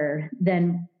better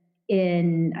than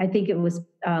in, I think it was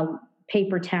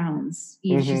Paper Towns.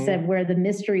 She said, where the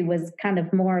mystery was kind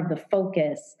of more of the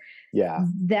focus. Yeah.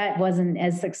 That wasn't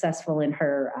as successful in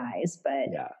her eyes, but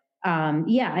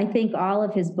I think all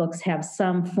of his books have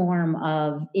some form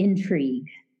of intrigue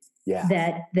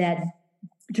that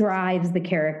drives the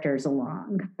characters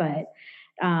along. But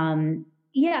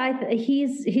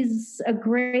he's a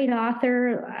great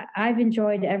author. I've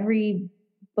enjoyed every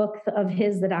book of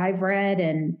his that I've read,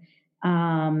 and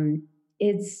I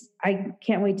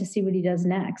can't wait to see what he does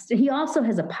next. He also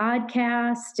has a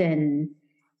podcast, and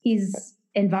he's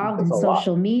involved in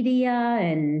social media,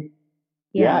 and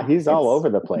he's all over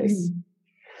the place.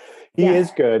 He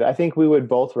is good. I think we would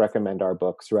both recommend our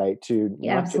books, right? To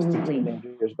not just to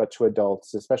teenagers, but to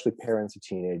adults, especially parents of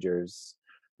teenagers.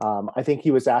 I think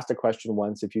he was asked a question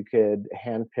once, if you could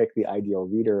handpick the ideal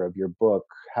reader of your book,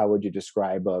 how would you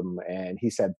describe them? And he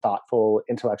said, thoughtful,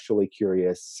 intellectually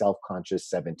curious, self-conscious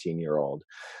 17-year-old,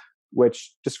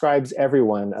 which describes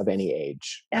everyone of any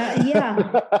age.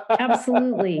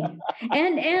 Absolutely.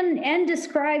 And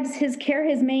describes his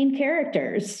main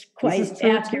characters quite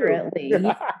accurately.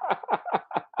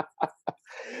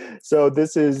 So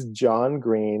this is John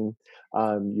Green.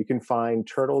 You can find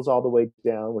Turtles All the Way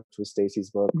Down, which was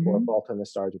Stacy's book, or Fault in the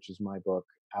Stars, which is my book,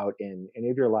 out in any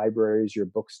of your libraries, your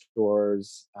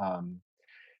bookstores.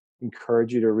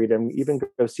 Encourage you to read them, even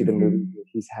go see the movies that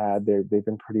he's had. They've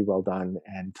been pretty well done,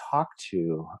 and talk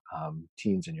to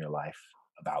teens in your life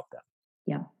about them.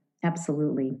 Yeah,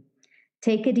 absolutely.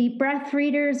 Take a deep breath,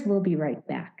 readers. We'll be right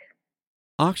back.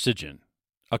 Oxygen,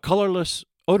 a colorless,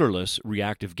 odorless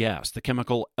reactive gas, the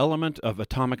chemical element of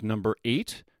atomic number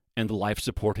 8 and the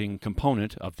life-supporting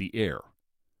component of the air.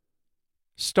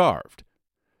 Starved,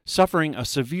 suffering a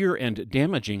severe and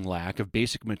damaging lack of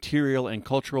basic material and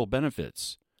cultural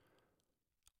benefits.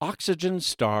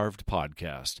 Oxygen-Starved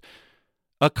Podcast,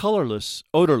 a colorless,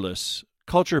 odorless,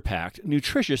 culture-packed,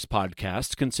 nutritious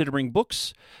podcast considering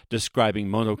books, describing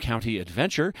Mono County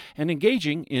adventure, and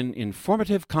engaging in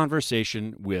informative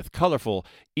conversation with colorful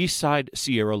Eastside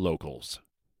Sierra locals.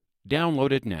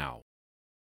 Download it now.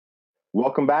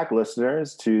 Welcome back,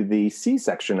 listeners, to the C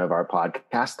section of our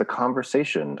podcast, The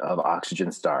Conversation of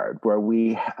Oxygen Starved, where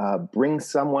we bring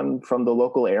someone from the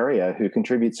local area who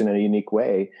contributes in a unique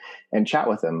way and chat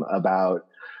with them about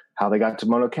how they got to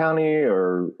Mono County,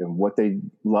 or what they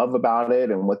love about it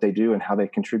and what they do and how they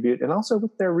contribute, and also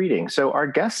what they're reading. So our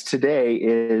guest today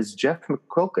is Jeff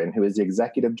McQuilkin, who is the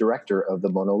Executive Director of the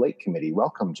Mono Lake Committee.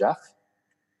 Welcome, Jeff.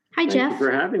 Hi, Jeff. Thank you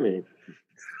for having me.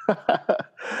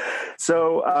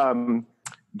 So,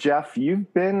 Jeff,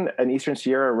 you've been an Eastern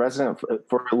Sierra resident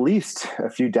for at least a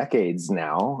few decades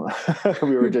now.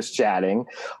 We were just chatting.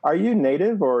 Are you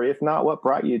native, or if not, what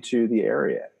brought you to the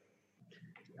area?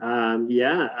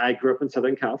 Yeah, I grew up in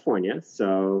Southern California,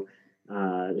 so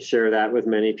share that with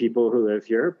many people who live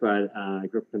here, but I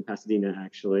grew up in Pasadena,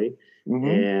 actually.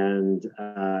 And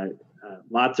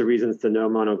lots of reasons to know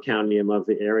Mono County and love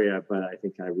the area, but I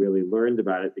think I really learned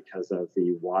about it because of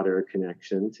the water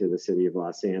connection to the city of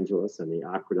Los Angeles and the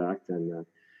aqueduct and the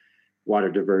water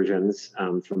diversions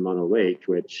from Mono Lake,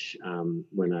 which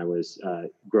when I was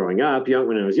growing up,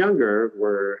 when I was younger,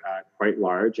 were quite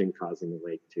large and causing the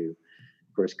lake to,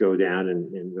 of course, go down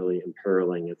and really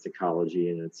imperiling its ecology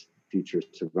and its future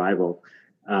survival.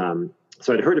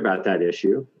 So I'd heard about that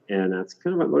issue, and that's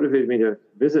kind of what motivated me to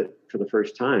visit for the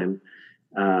first time.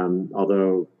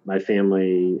 Although my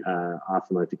family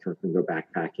often like to come and go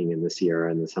backpacking in the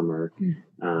Sierra in the summer,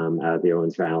 out of the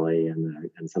Owens Valley and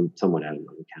somewhat out of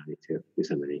Mono County too,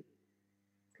 Yosemite.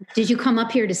 Did you come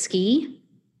up here to ski?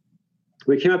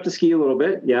 We came up to ski a little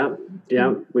bit. Yeah.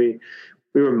 We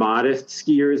were modest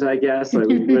skiers, I guess. Like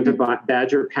we went to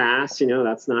Badger Pass.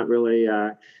 That's not really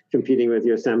competing with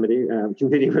Yosemite,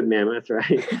 competing with Mammoth,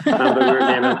 right? But we were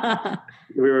at Mammoth.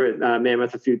 We were at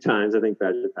Mammoth a few times. I think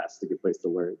Badger Pass is a good place to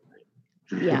learn.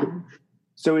 Right? Yeah.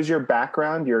 So is your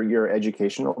background, your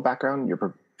educational background,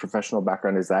 your professional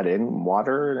background, is that in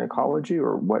water and ecology,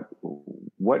 or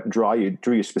what drew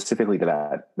you specifically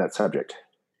to that subject?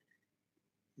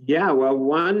 Yeah, well,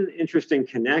 one interesting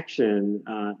connection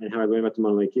and how I learned about the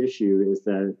Mono Lake issue is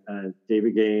that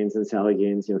David Gaines and Sally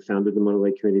Gaines, founded the Mono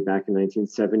Lake Committee back in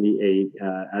 1978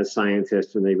 as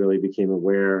scientists when they really became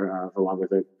aware of, along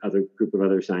with a group of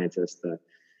other scientists, the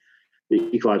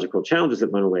ecological challenges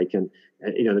at Mono Lake. And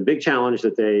the big challenge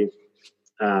that they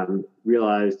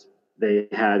realized they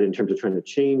had in terms of trying to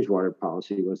change water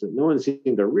policy was that no one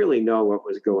seemed to really know what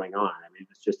was going on. I mean, it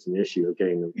was just an issue of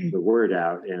getting the word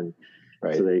out. And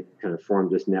right. So they kind of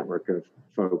formed this network of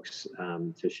folks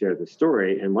to share the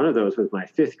story. And one of those was my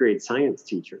 5th grade science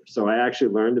teacher. So I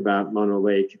actually learned about Mono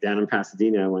Lake down in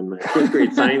Pasadena when my 5th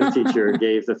grade science teacher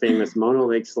gave the famous Mono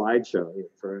Lake slideshow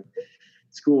for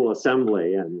school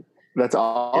assembly. And that's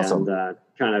awesome. And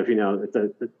kind of, at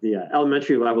the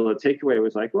elementary level, the takeaway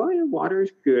was like, well, water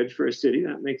is good for a city.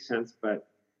 That makes sense. But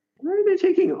where are they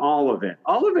taking all of it?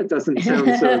 All of it doesn't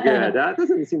sound so good. That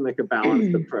doesn't seem like a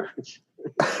balanced approach.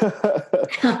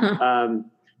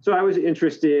 So I was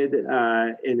interested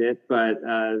in it, but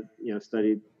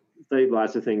studied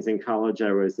lots of things. In college,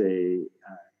 I was a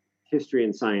history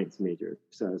and science major.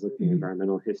 So I was looking at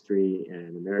environmental history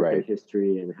and American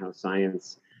history and how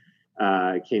science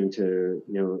came to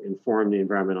inform the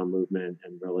environmental movement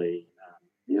and really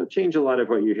change a lot of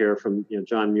what you hear from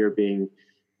John Muir being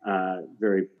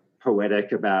very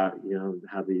poetic about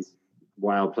how these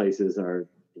wild places are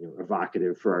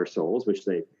evocative for our souls, which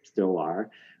they still are.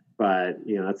 But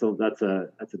that's a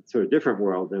sort of different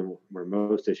world than where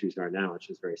most issues are now,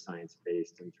 which is very science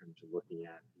based in terms of looking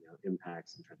at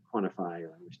impacts and trying to quantify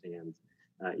or understand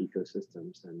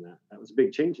ecosystems. And that was a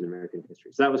big change in American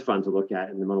history. So that was fun to look at.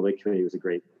 And the Mono Lake Committee was a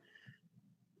great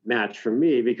match for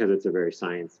me because it's a very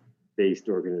science based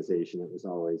organization that was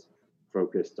always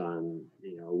focused on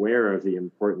aware of the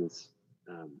importance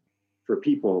for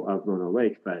people of Mono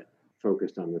Lake, but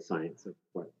focused on the science of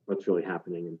what's really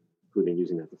happening, including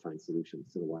using that to find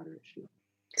solutions to the water issue.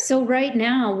 So right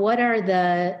now, what are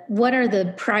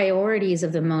the priorities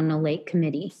of the Mono Lake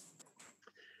Committee?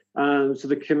 So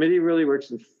the committee really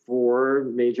works in 4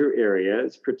 major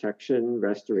areas: protection,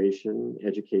 restoration,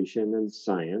 education, and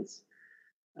science.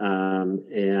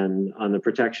 And on the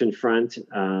protection front,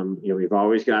 we've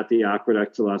always got the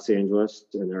aqueduct to Los Angeles,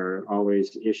 and there are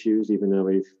always issues, even though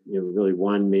we've really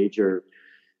won major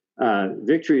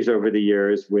victories over the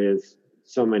years with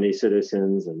so many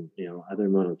citizens and other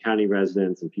Mono County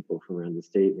residents and people from around the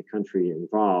state and the country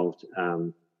involved.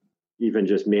 Even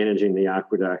just managing the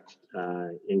aqueduct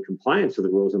in compliance with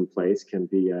the rules in place can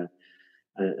be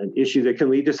an issue that can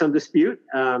lead to some dispute.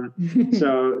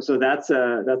 So that's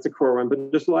a core one,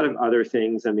 but there's a lot of other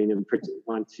things. I mean,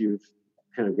 once you've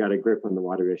kind of got a grip on the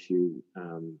water issue,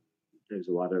 there's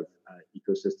a lot of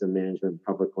ecosystem management,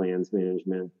 public lands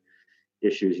management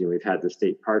issues. We've had the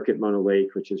state park at Mono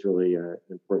Lake, which is really an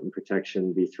important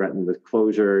protection, be threatened with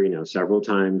closure, several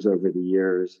times over the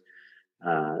years.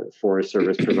 Forest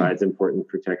Service provides important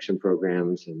protection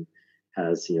programs and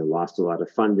has lost a lot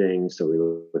of funding. So we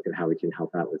look at how we can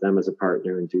help out with them as a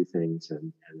partner and do things.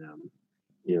 And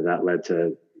that led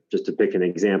to, just to pick an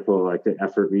example, like the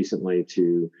effort recently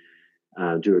to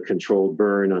do a controlled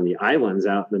burn on the islands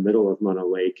out in the middle of Mono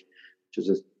Lake, which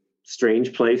is a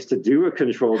strange place to do a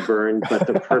controlled burn, but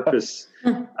the purpose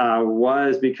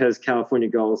was because California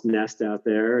gulls nest out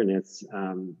there, and it's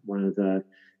one of the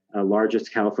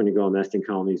largest California gull nesting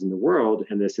colonies in the world,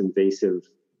 and this invasive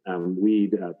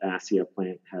weed, Bassea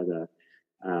plant, had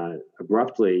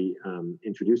abruptly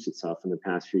introduced itself in the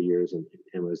past few years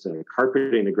and was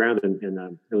carpeting the ground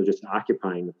and really just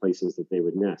occupying the places that they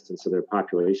would nest. And so their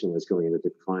population was going into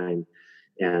decline.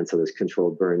 And so this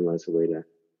controlled burn was a way to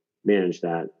manage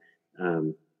that.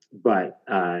 But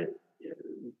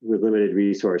with limited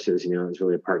resources, it was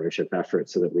really a partnership effort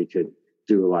so that we could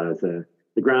do a lot of the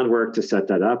groundwork to set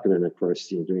that up. And then, of course,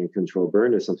 doing a controlled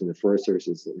burn is something the Forest Service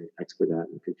is an expert at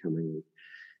and could come in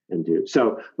and do.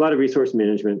 So a lot of resource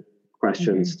management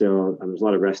questions still. There's a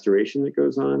lot of restoration that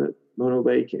goes on at Mono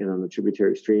Lake and on the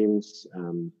tributary streams,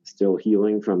 still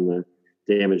healing from the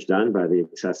damage done by the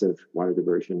excessive water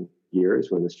diversion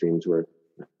years when the streams were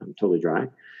totally dry.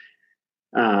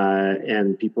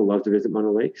 And people love to visit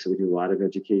Mono Lake, so we do a lot of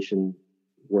education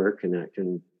work, and that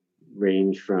can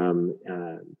range from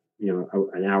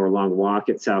an hour-long walk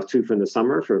at South Tufa in the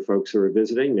summer for folks who are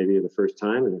visiting, maybe the first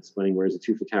time, and explaining where's the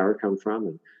Tufa Tower come from,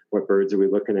 and what birds are we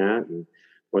looking at, and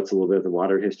what's a little bit of the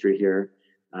water history here.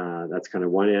 That's kind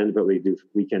of one end, but we do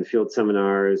weekend field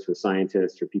seminars with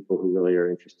scientists or people who really are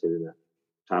interested in that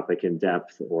topic in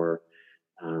depth,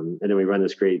 and then we run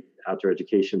this great outdoor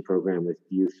education program with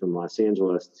youth from Los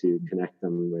Angeles to connect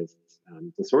them with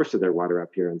the source of their water up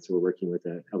here. And so we're working with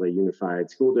the LA Unified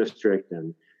School District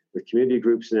and with community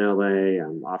groups in LA,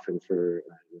 often for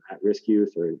at-risk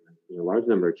youth, or a large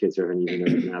number of kids haven't even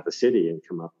been out of the city and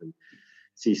come up and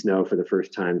see snow for the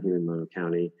first time here in Mono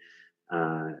County,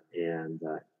 and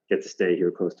get to stay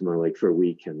here close to Mono Lake for a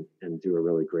week and do a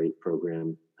really great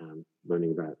program,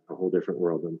 learning about a whole different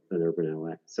world than urban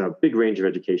LA. So big range of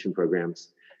education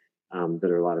programs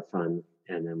that are a lot of fun.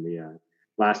 And then we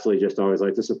lastly just always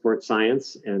like to support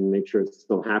science and make sure it's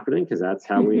still happening, because that's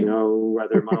how we know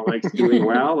whether Mono Lake's doing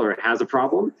well or it has a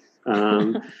problem.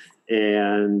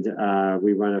 And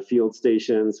we run a field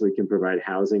station so we can provide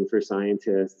housing for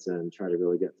scientists and try to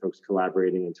really get folks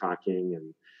collaborating and talking,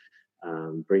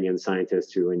 and bring in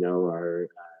scientists who we know are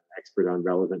expert on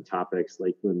relevant topics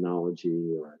like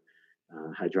limnology or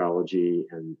hydrology,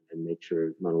 and make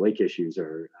sure Mono Lake issues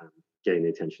are getting the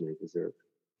attention they deserve.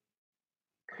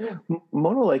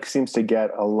 Mono Lake seems to get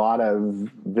a lot of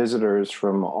visitors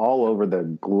from all over the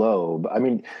globe. I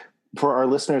mean, for our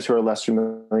listeners who are less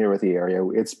familiar with the area,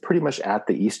 it's pretty much at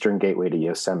the eastern gateway to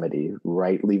Yosemite,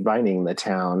 right? Levining the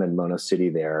town and Mono City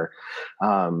there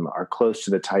are close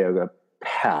to the Tioga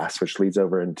Pass, which leads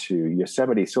over into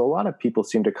Yosemite. So a lot of people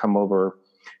seem to come over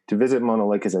to visit Mono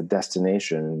Lake as a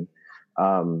destination.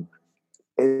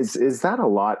 Is that a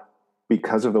lot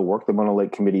because of the work the Mono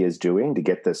Lake Committee is doing to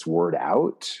get this word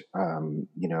out?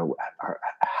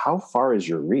 How far is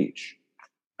your reach?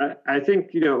 I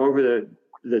think, over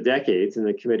the decades, and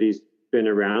the committee's been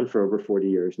around for over 40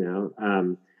 years now,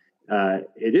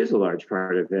 it is a large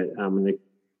part of it. When the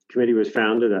committee was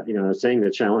founded, I was saying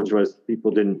the challenge was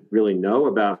people didn't really know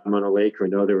about Mono Lake or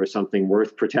know there was something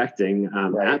worth protecting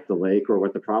at the lake, or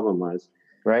what the problem was.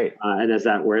 Right. And as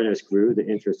that awareness grew, the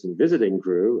interest in visiting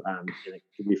grew, and it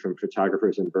could be from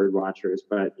photographers and bird watchers.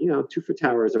 But, Tufa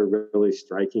Towers are really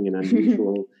striking and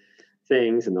unusual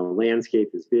things, and the landscape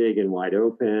is big and wide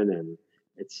open, and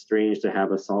it's strange to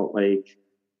have a salt lake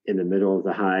in the middle of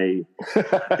the high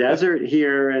desert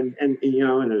here, and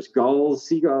there's gulls,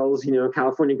 seagulls,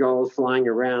 California gulls flying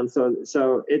around.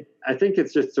 So I think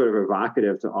it's just sort of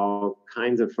evocative to all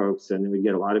kinds of folks, and we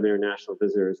get a lot of international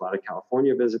visitors, a lot of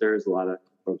California visitors, a lot of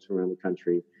folks from around the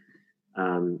country.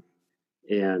 As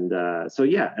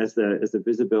the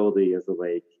visibility of the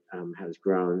lake has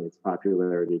grown, its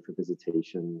popularity for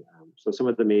visitation. So some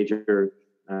of the major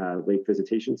lake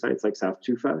visitation sites like South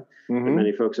Tufa, that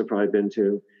many folks have probably been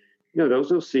to,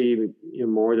 those will see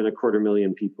more than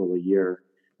 250,000 people a year.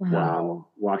 Wow.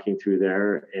 Walking through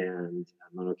there. And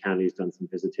Mono County's done some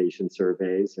visitation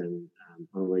surveys, and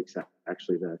Mono Lake's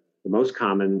actually the most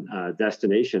common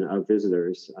destination of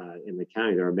visitors in the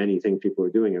county. There are many things people are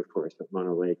doing, of course, but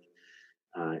Mono Lake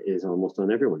is almost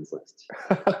on everyone's list.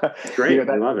 Great.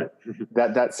 I love it.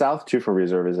 that South Tufa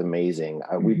Reserve is amazing.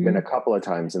 We've been a couple of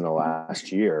times in the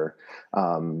last year.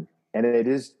 And it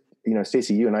is,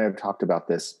 Stacy, you and I have talked about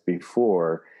this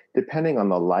before, depending on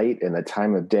the light and the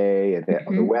time of day and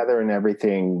the weather and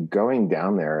everything, going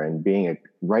down there and being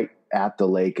right at the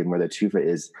lake and where the tufa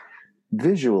is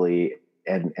visually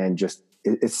and just,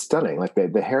 it's stunning. Like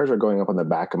the hairs are going up on the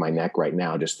back of my neck right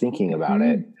now, just thinking about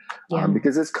it,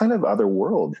 because it's kind of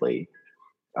otherworldly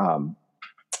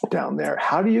down there.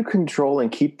 How do you control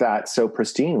and keep that so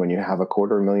pristine when you have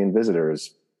 250,000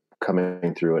 visitors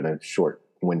coming through in a short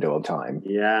window of time?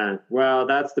 Yeah, well,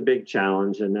 that's the big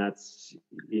challenge, and that's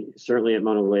certainly at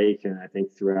Mono Lake, and I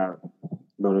think throughout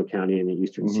Mono County and the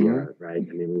Eastern Sierra, right?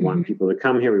 I mean, we want people to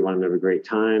come here. We want them to have a great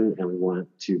time, and we want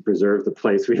to preserve the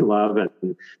place we love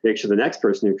and make sure the next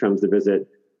person who comes to visit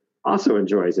also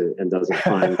enjoys it and doesn't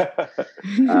find,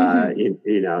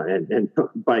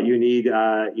 but you need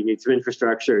some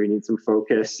infrastructure, you need some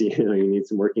focus, you need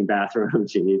some working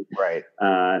bathrooms, you need,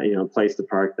 place to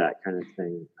park, that kind of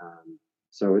thing.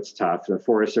 So it's tough. The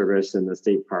Forest Service and the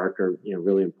state park are,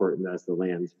 really important as the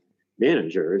land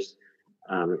managers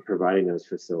providing those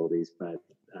facilities. But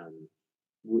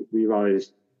we've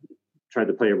always tried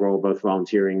to play a role, both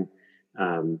volunteering,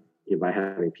 by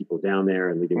having people down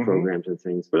there and leading programs and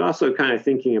things, but also kind of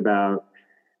thinking about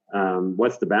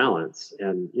what's the balance.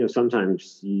 And,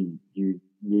 sometimes you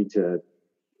need to,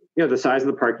 the size of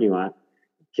the parking lot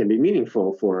can be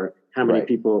meaningful for how many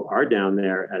people are down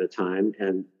there at a time,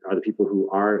 and are the people who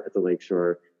are at the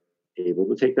lakeshore able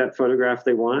to take that photograph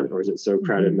they want, or is it so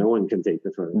crowded no one can take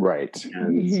the photograph? Right.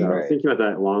 And so thinking about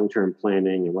that long-term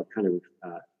planning and what kind of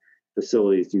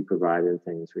facilities do you provide and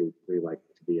things, we like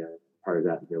to be a part of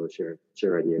that and be able to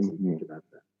share ideas and think about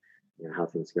that, how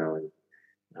things go.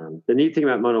 And the neat thing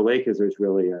about Mono Lake is there's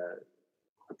really a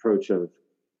approach of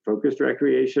focused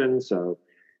recreation. So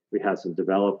we have some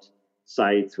developed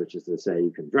sites, which is to say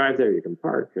you can drive there, you can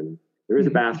park, and there is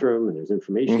a bathroom and there's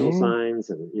informational signs,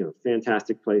 and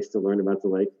fantastic place to learn about the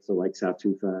lake. So like South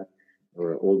Tufa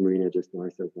or Old Marina just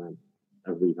north of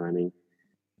Lee Vining.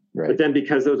 Right. But then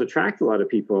because those attract a lot of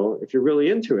people, if you're really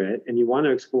into it and you want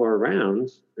to explore around,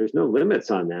 there's no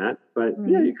limits on that. But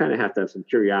you kind of have to have some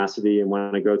curiosity and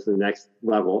want to go to the next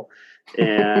level.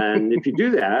 And if you do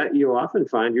that, you'll often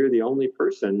find you're the only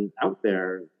person out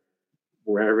there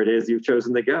wherever it is you've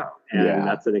chosen to go. And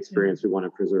that's an experience we want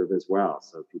to preserve as well,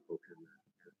 so people can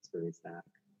experience that.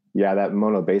 Yeah, that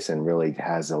Mono Basin really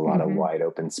has a lot of wide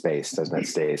open space, doesn't it,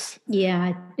 Stace?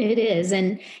 Yeah, it is.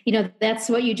 And, that's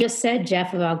what you just said,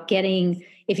 Jeff, about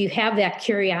if you have that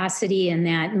curiosity and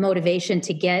that motivation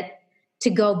to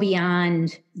go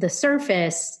beyond the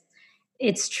surface,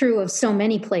 it's true of so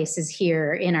many places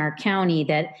here in our county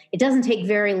that it doesn't take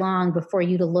very long before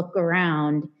you to look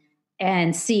around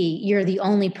and see you're the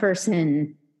only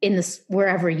person in this,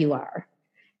 wherever you are.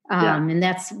 And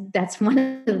that's one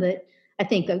of the, I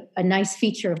think, a nice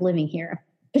feature of living here,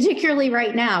 particularly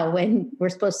right now when we're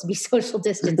supposed to be social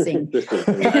distancing.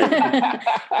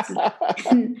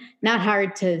 Not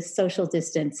hard to social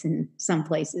distance in some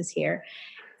places here.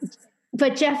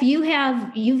 But Jeff,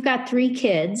 you've got 3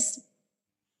 kids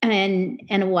and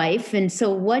a wife. And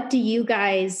so what do you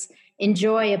guys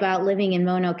enjoy about living in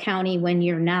Mono County when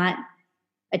you're not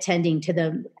attending to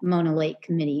the Mono Lake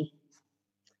Committee?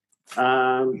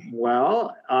 All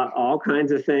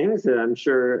kinds of things that I'm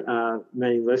sure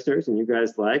many listeners and you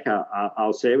guys like.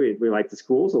 I'll say we like the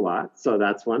schools a lot, so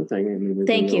that's one thing. I mean,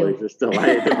 Thank you. Really just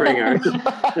delighted to bring our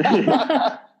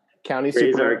county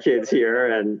raise our kids here,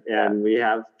 and we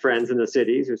have friends in the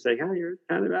cities who say, "Oh, you're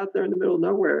kind of out there in the middle of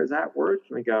nowhere. Is that work?"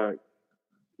 And we go,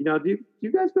 do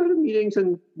you guys go to meetings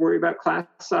and worry about class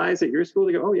size at your school?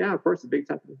 They go, "Oh yeah, of course, the big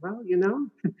time." Well,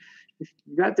 if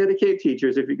you've got dedicated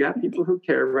teachers, if you've got people who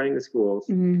care running the schools,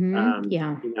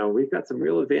 we've got some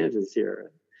real advantages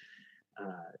here.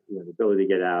 The ability to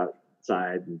get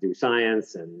outside and do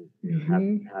science and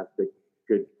have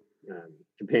good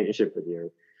companionship with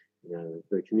the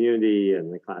community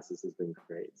and the classes has been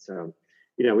great. So,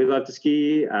 we love to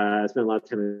ski. Spend a lot of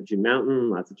time at June Mountain,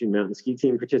 lots of June Mountain ski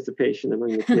team participation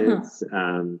among the kids.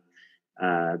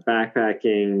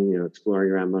 Backpacking, exploring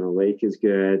around Mono Lake is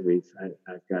good.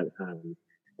 I've got a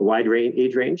wide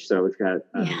age range. So we've got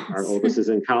our oldest is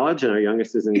in college and our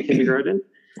youngest is in kindergarten.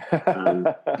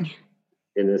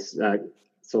 In this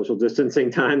social distancing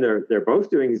time, they're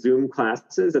both doing Zoom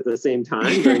classes at the same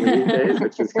time during the weekdays,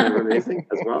 which is kind of amazing,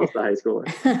 as well as the high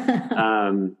schoolers.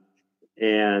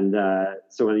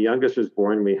 So when the youngest was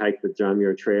born, we hiked the John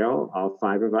Muir Trail, all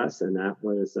 5 of us, and that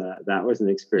was an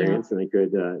experience and a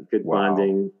good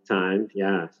bonding time.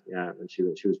 Yeah. When she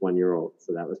was 1 year old,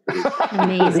 so that was pretty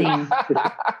amazing.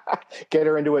 Get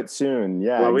her into it soon.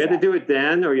 Yeah. Well, we had to do it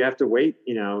then, or you have to wait,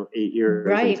 8 years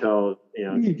until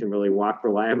she can really walk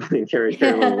reliably and carry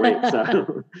a little weight.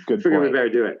 So good. Figure we better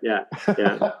do it. Yeah.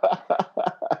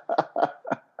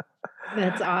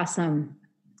 That's awesome.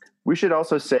 We should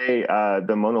also say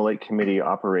the Mono Lake Committee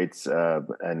operates a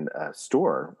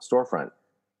storefront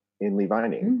in Lee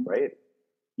Vining, right?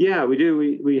 Yeah, we do.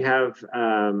 We have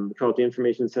called the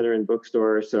Information Center and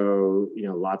Bookstore. So,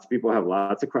 lots of people have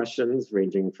lots of questions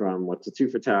ranging from what's a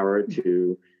Tufa Tower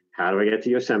to how do I get to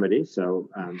Yosemite? So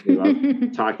we love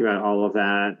talking about all of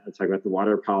that. I talk about the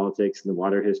water politics and the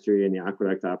water history and the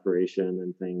aqueduct operation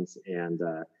and things. And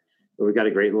but we've got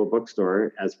a great little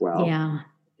bookstore as well. Yeah.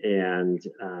 And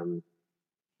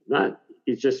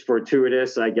it's just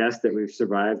fortuitous, I guess, that we've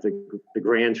survived the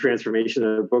grand transformation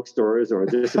of bookstores or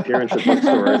disappearance of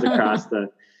bookstores across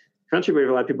the country. We have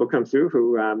a lot of people come through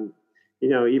who,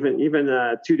 even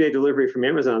a 2-day delivery from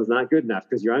Amazon is not good enough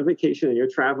because you're on vacation and you're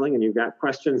traveling and you've got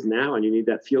questions now and you need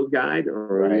that field guide,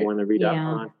 or you want to read up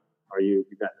on, or you've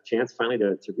got a chance finally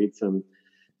to read some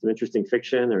interesting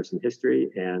fiction or some history.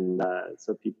 And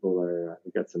so we've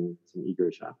got some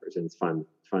eager shoppers, and it's fun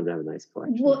to have a nice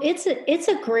collection. Well, it's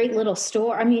a great little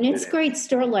store. I mean, it's a great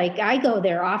store. Like, I go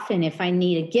there often if I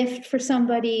need a gift for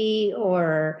somebody,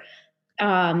 or,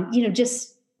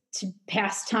 just to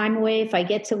pass time away. If I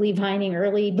get to leave Heining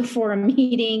early before a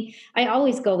meeting, I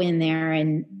always go in there,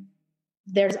 and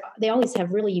they always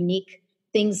have really unique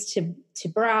things to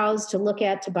browse, to look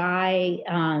at, to buy,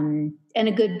 and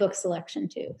a good book selection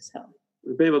too. So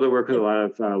we've been able to work with a lot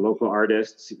of local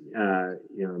artists,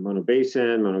 Mono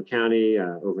Basin, Mono County,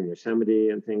 over in Yosemite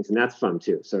and things, and that's fun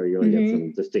too. So you really get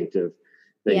some distinctive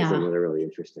things that are really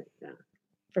interesting. Yeah,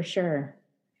 for sure.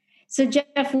 So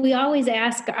Jeff, we always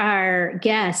ask our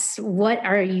guests, what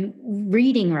are you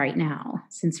reading right now?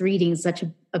 Since reading is such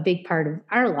a big part of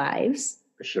our lives.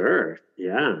 Sure.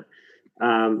 Yeah.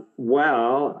 I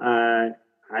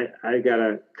got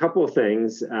a couple of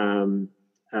things. One,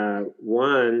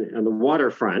 on the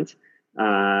waterfront,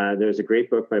 there's a great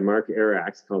book by Mark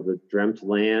Arax called The Dreamt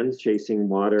Lands, Chasing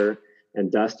Water and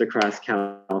Dust Across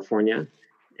California.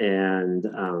 And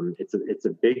it's a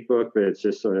big book, but it's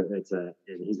just and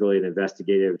he's really an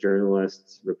investigative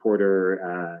journalist,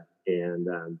 reporter,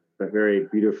 but very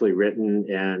beautifully written.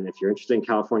 And if you're interested in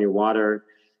California water,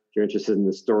 if you're interested in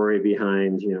the story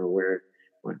behind,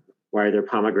 why are there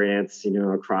pomegranates,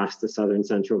 across the southern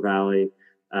Central Valley,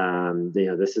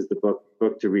 this is the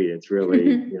book to read. It's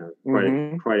really,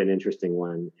 quite an interesting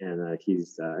one. And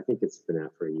he's, I think it's been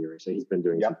out for a year or so. He's been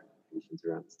doing some presentations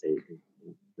around the state.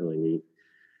 Really neat.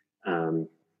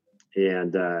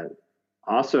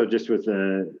 Also just with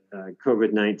the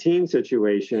COVID-19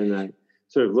 situation,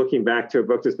 sort of looking back to a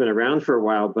book that's been around for a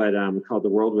while, but called The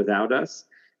World Without Us.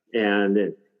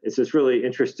 And it's this really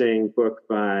interesting book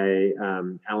by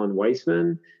Alan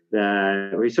Weissman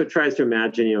where he sort of tries to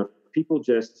imagine, people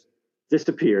just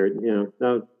disappeared,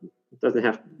 doesn't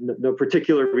have no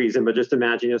particular reason, but just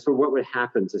imagine, so what would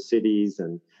happen to cities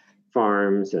and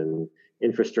farms and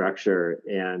infrastructure?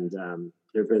 And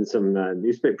there have been some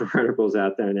newspaper articles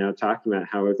out there now talking about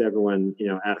how if everyone,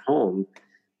 at home,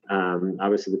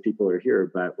 obviously the people are here,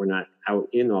 but we're not out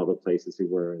in all the places we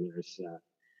were. And there's,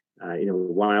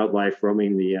 wildlife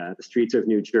roaming the streets of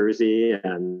New Jersey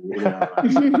and,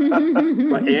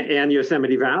 and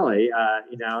Yosemite Valley,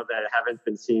 that haven't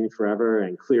been seen forever,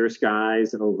 and clear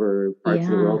skies over parts of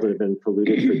the world that have been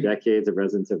polluted for decades. The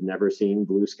residents have never seen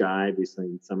blue sky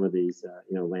between some of these,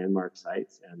 landmark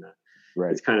sites. And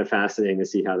it's kind of fascinating to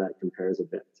see how that compares a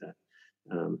bit to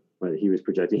what he was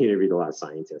projecting. He interviewed a lot of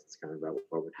scientists kind of about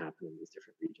what would happen in these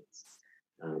different regions.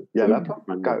 That book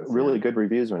got really good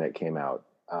reviews when it came out.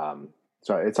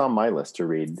 So it's on my list to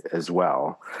read as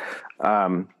well.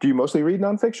 Do you mostly read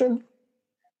nonfiction?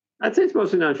 I'd say it's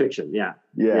mostly nonfiction. Yeah.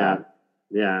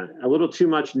 A little too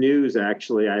much news,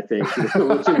 actually, I think. A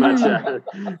little too much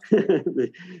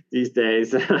these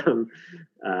days.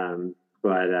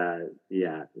 Mostly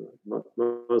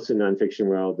nonfiction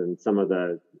world, and some of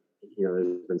the,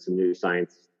 there's been some new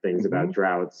science things about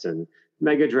droughts and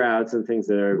mega droughts and things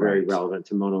that are very relevant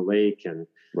to Mono Lake, and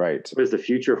what does the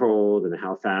future hold, and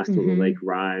how fast will the lake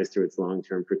rise to its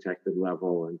long-term protected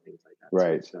level, and things like that.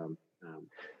 Right. So,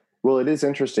 well, it is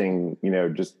interesting,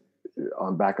 just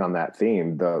back on that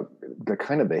theme, the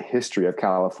kind of the history of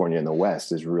California in the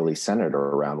West is really centered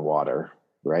around water,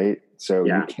 right? So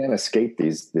you can't escape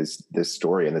this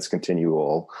story and this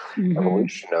continual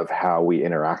evolution of how we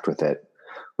interact with it,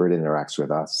 or it interacts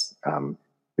with us,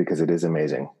 because it is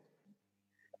amazing.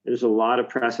 There's a lot of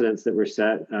precedents that were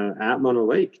set at Mono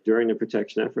Lake during the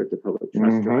protection effort, the public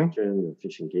trust doctrine, the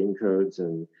fish and game codes.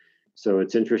 And so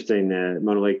it's interesting that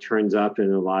Mono Lake turns up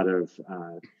in a lot of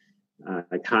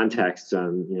contexts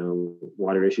on,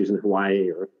 water issues in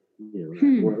Hawaii or,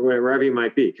 wherever you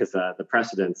might be, because the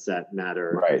precedents that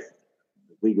matter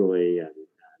legally and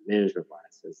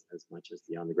management-wise as much as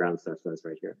the on-the-ground stuff does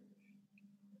right here.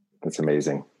 That's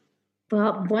amazing.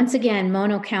 Well, once again,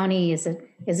 Mono County is a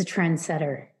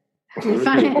trendsetter. It is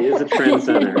a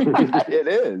trendsetter. It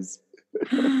is.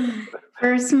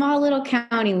 For a small little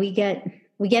county, we get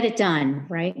it done,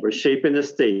 right? We're shaping the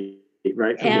state,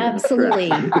 right?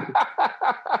 Absolutely.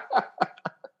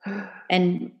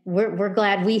 And we're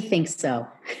glad we think so.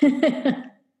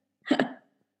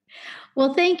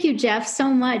 Well, thank you, Jeff, so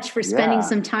much for spending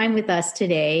some time with us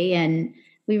today, and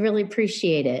we really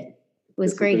appreciate it. It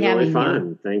was great having you.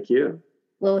 Fun. Thank you.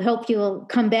 We'll hope you'll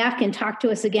come back and talk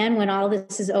to us again when all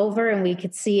this is over, and we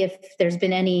could see if there's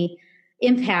been any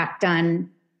impact on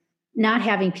not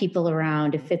having people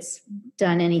around, if it's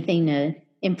done anything to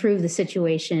improve the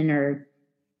situation or,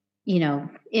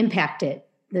 impact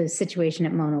the situation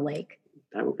at Mono Lake.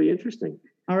 That will be interesting.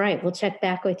 All right. We'll check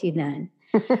back with you then.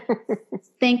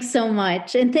 Thanks so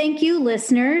much. And thank you,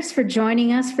 listeners, for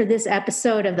joining us for this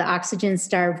episode of the Oxygen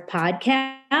Starved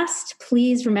podcast.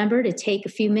 Please remember to take a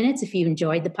few minutes, if you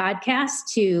enjoyed the podcast,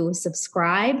 to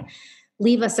subscribe.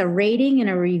 Leave us a rating and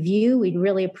a review. We'd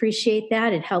really appreciate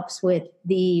that. It helps with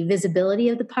the visibility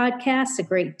of the podcast a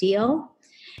great deal.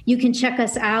 You can check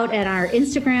us out at our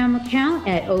Instagram account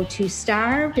at O2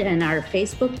 Starved and our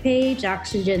Facebook page,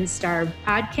 Oxygen Starved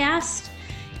Podcast.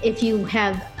 If you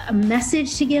have a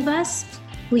message to give us,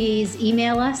 please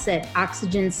email us at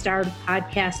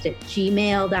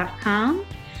oxygenstarvedpodcast@gmail.com.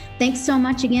 Thanks so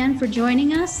much again for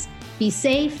joining us. Be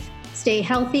safe, stay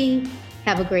healthy,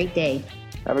 have a great day.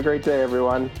 Have a great day,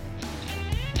 everyone.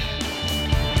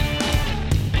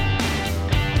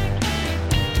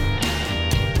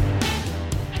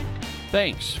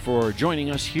 Thanks for joining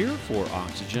us here for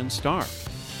Oxygen Starved.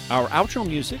 Our outro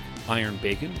music, Iron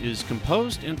Bacon, is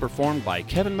composed and performed by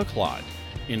Kevin MacLeod.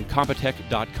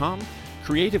 Incompetech.com,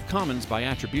 Creative Commons by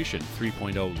Attribution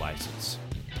 3.0 license.